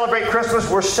 When we celebrate Christmas,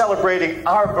 we're celebrating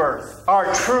our birth,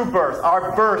 our true birth,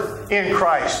 our birth in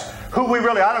Christ. Who we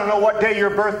really, I don't know what day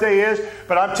your birthday is,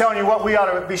 but I'm telling you what, we ought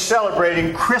to be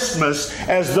celebrating Christmas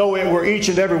as though it were each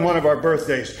and every one of our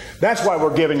birthdays. That's why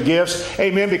we're giving gifts.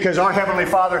 Amen. Because our Heavenly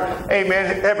Father,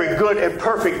 amen, every good and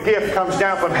perfect gift comes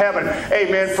down from heaven.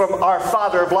 Amen. From our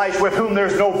Father of lights, with whom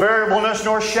there's no variableness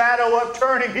nor shadow of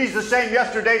turning. He's the same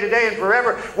yesterday, today, and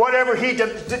forever. Whatever he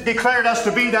declared us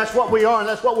to be, that's what we are, and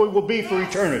that's what we will be for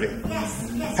eternity.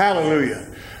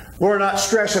 Hallelujah. We're not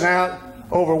stressing out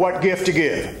over what gift to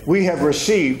give. We have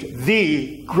received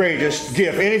the greatest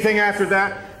gift. Anything after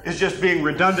that is just being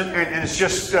redundant, and it's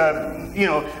just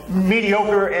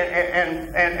mediocre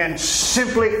and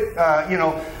simply my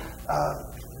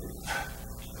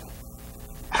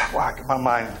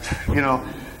mind,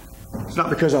 it's not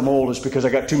because I'm old, it's because I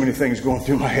got too many things going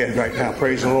through my head right now.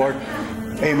 Praise the Lord.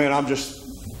 Amen. I'm just,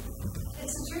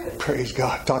 praise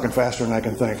God, talking faster than I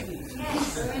can think.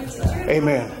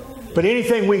 Amen. But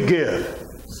anything we give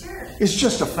is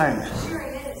just a thing.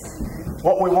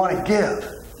 What we want to give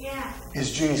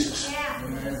is Jesus.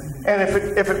 And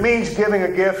if it means giving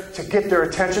a gift to get their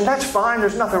attention, that's fine.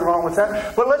 There's nothing wrong with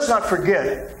that. But let's not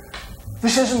forget,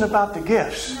 this isn't about the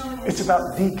gifts. It's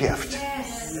about the gift.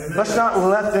 Let's not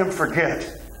let them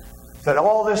forget that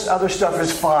all this other stuff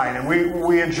is fine and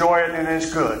we enjoy it and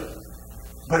it's good.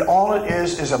 But all it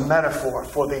is a metaphor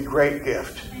for the great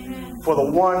gift. For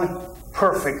the one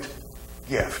perfect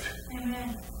gift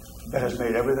that has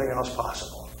made everything else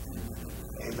possible.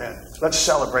 Amen. Let's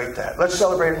celebrate that. Let's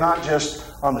celebrate it not just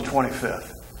on the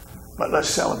 25th, but let's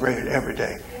celebrate it every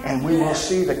day. And we will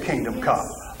see the kingdom come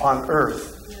on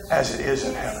earth as it is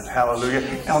in heaven. Hallelujah.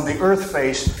 On the earth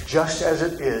face, just as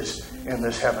it is in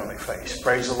this heavenly face.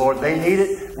 Praise the Lord. They need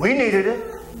it. We needed it.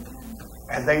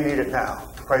 And they need it now.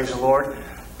 Praise the Lord.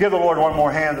 Give the Lord one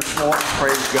more hand this morning.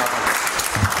 Praise God.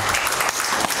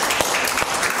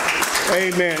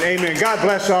 Amen. Amen. God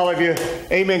bless all of you.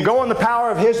 Amen. Go in the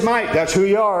power of His might. That's who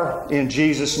you are. In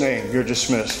Jesus' name. You're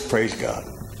dismissed. Praise God.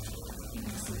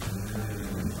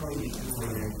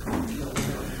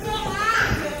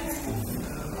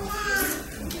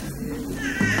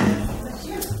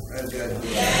 That's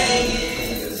good.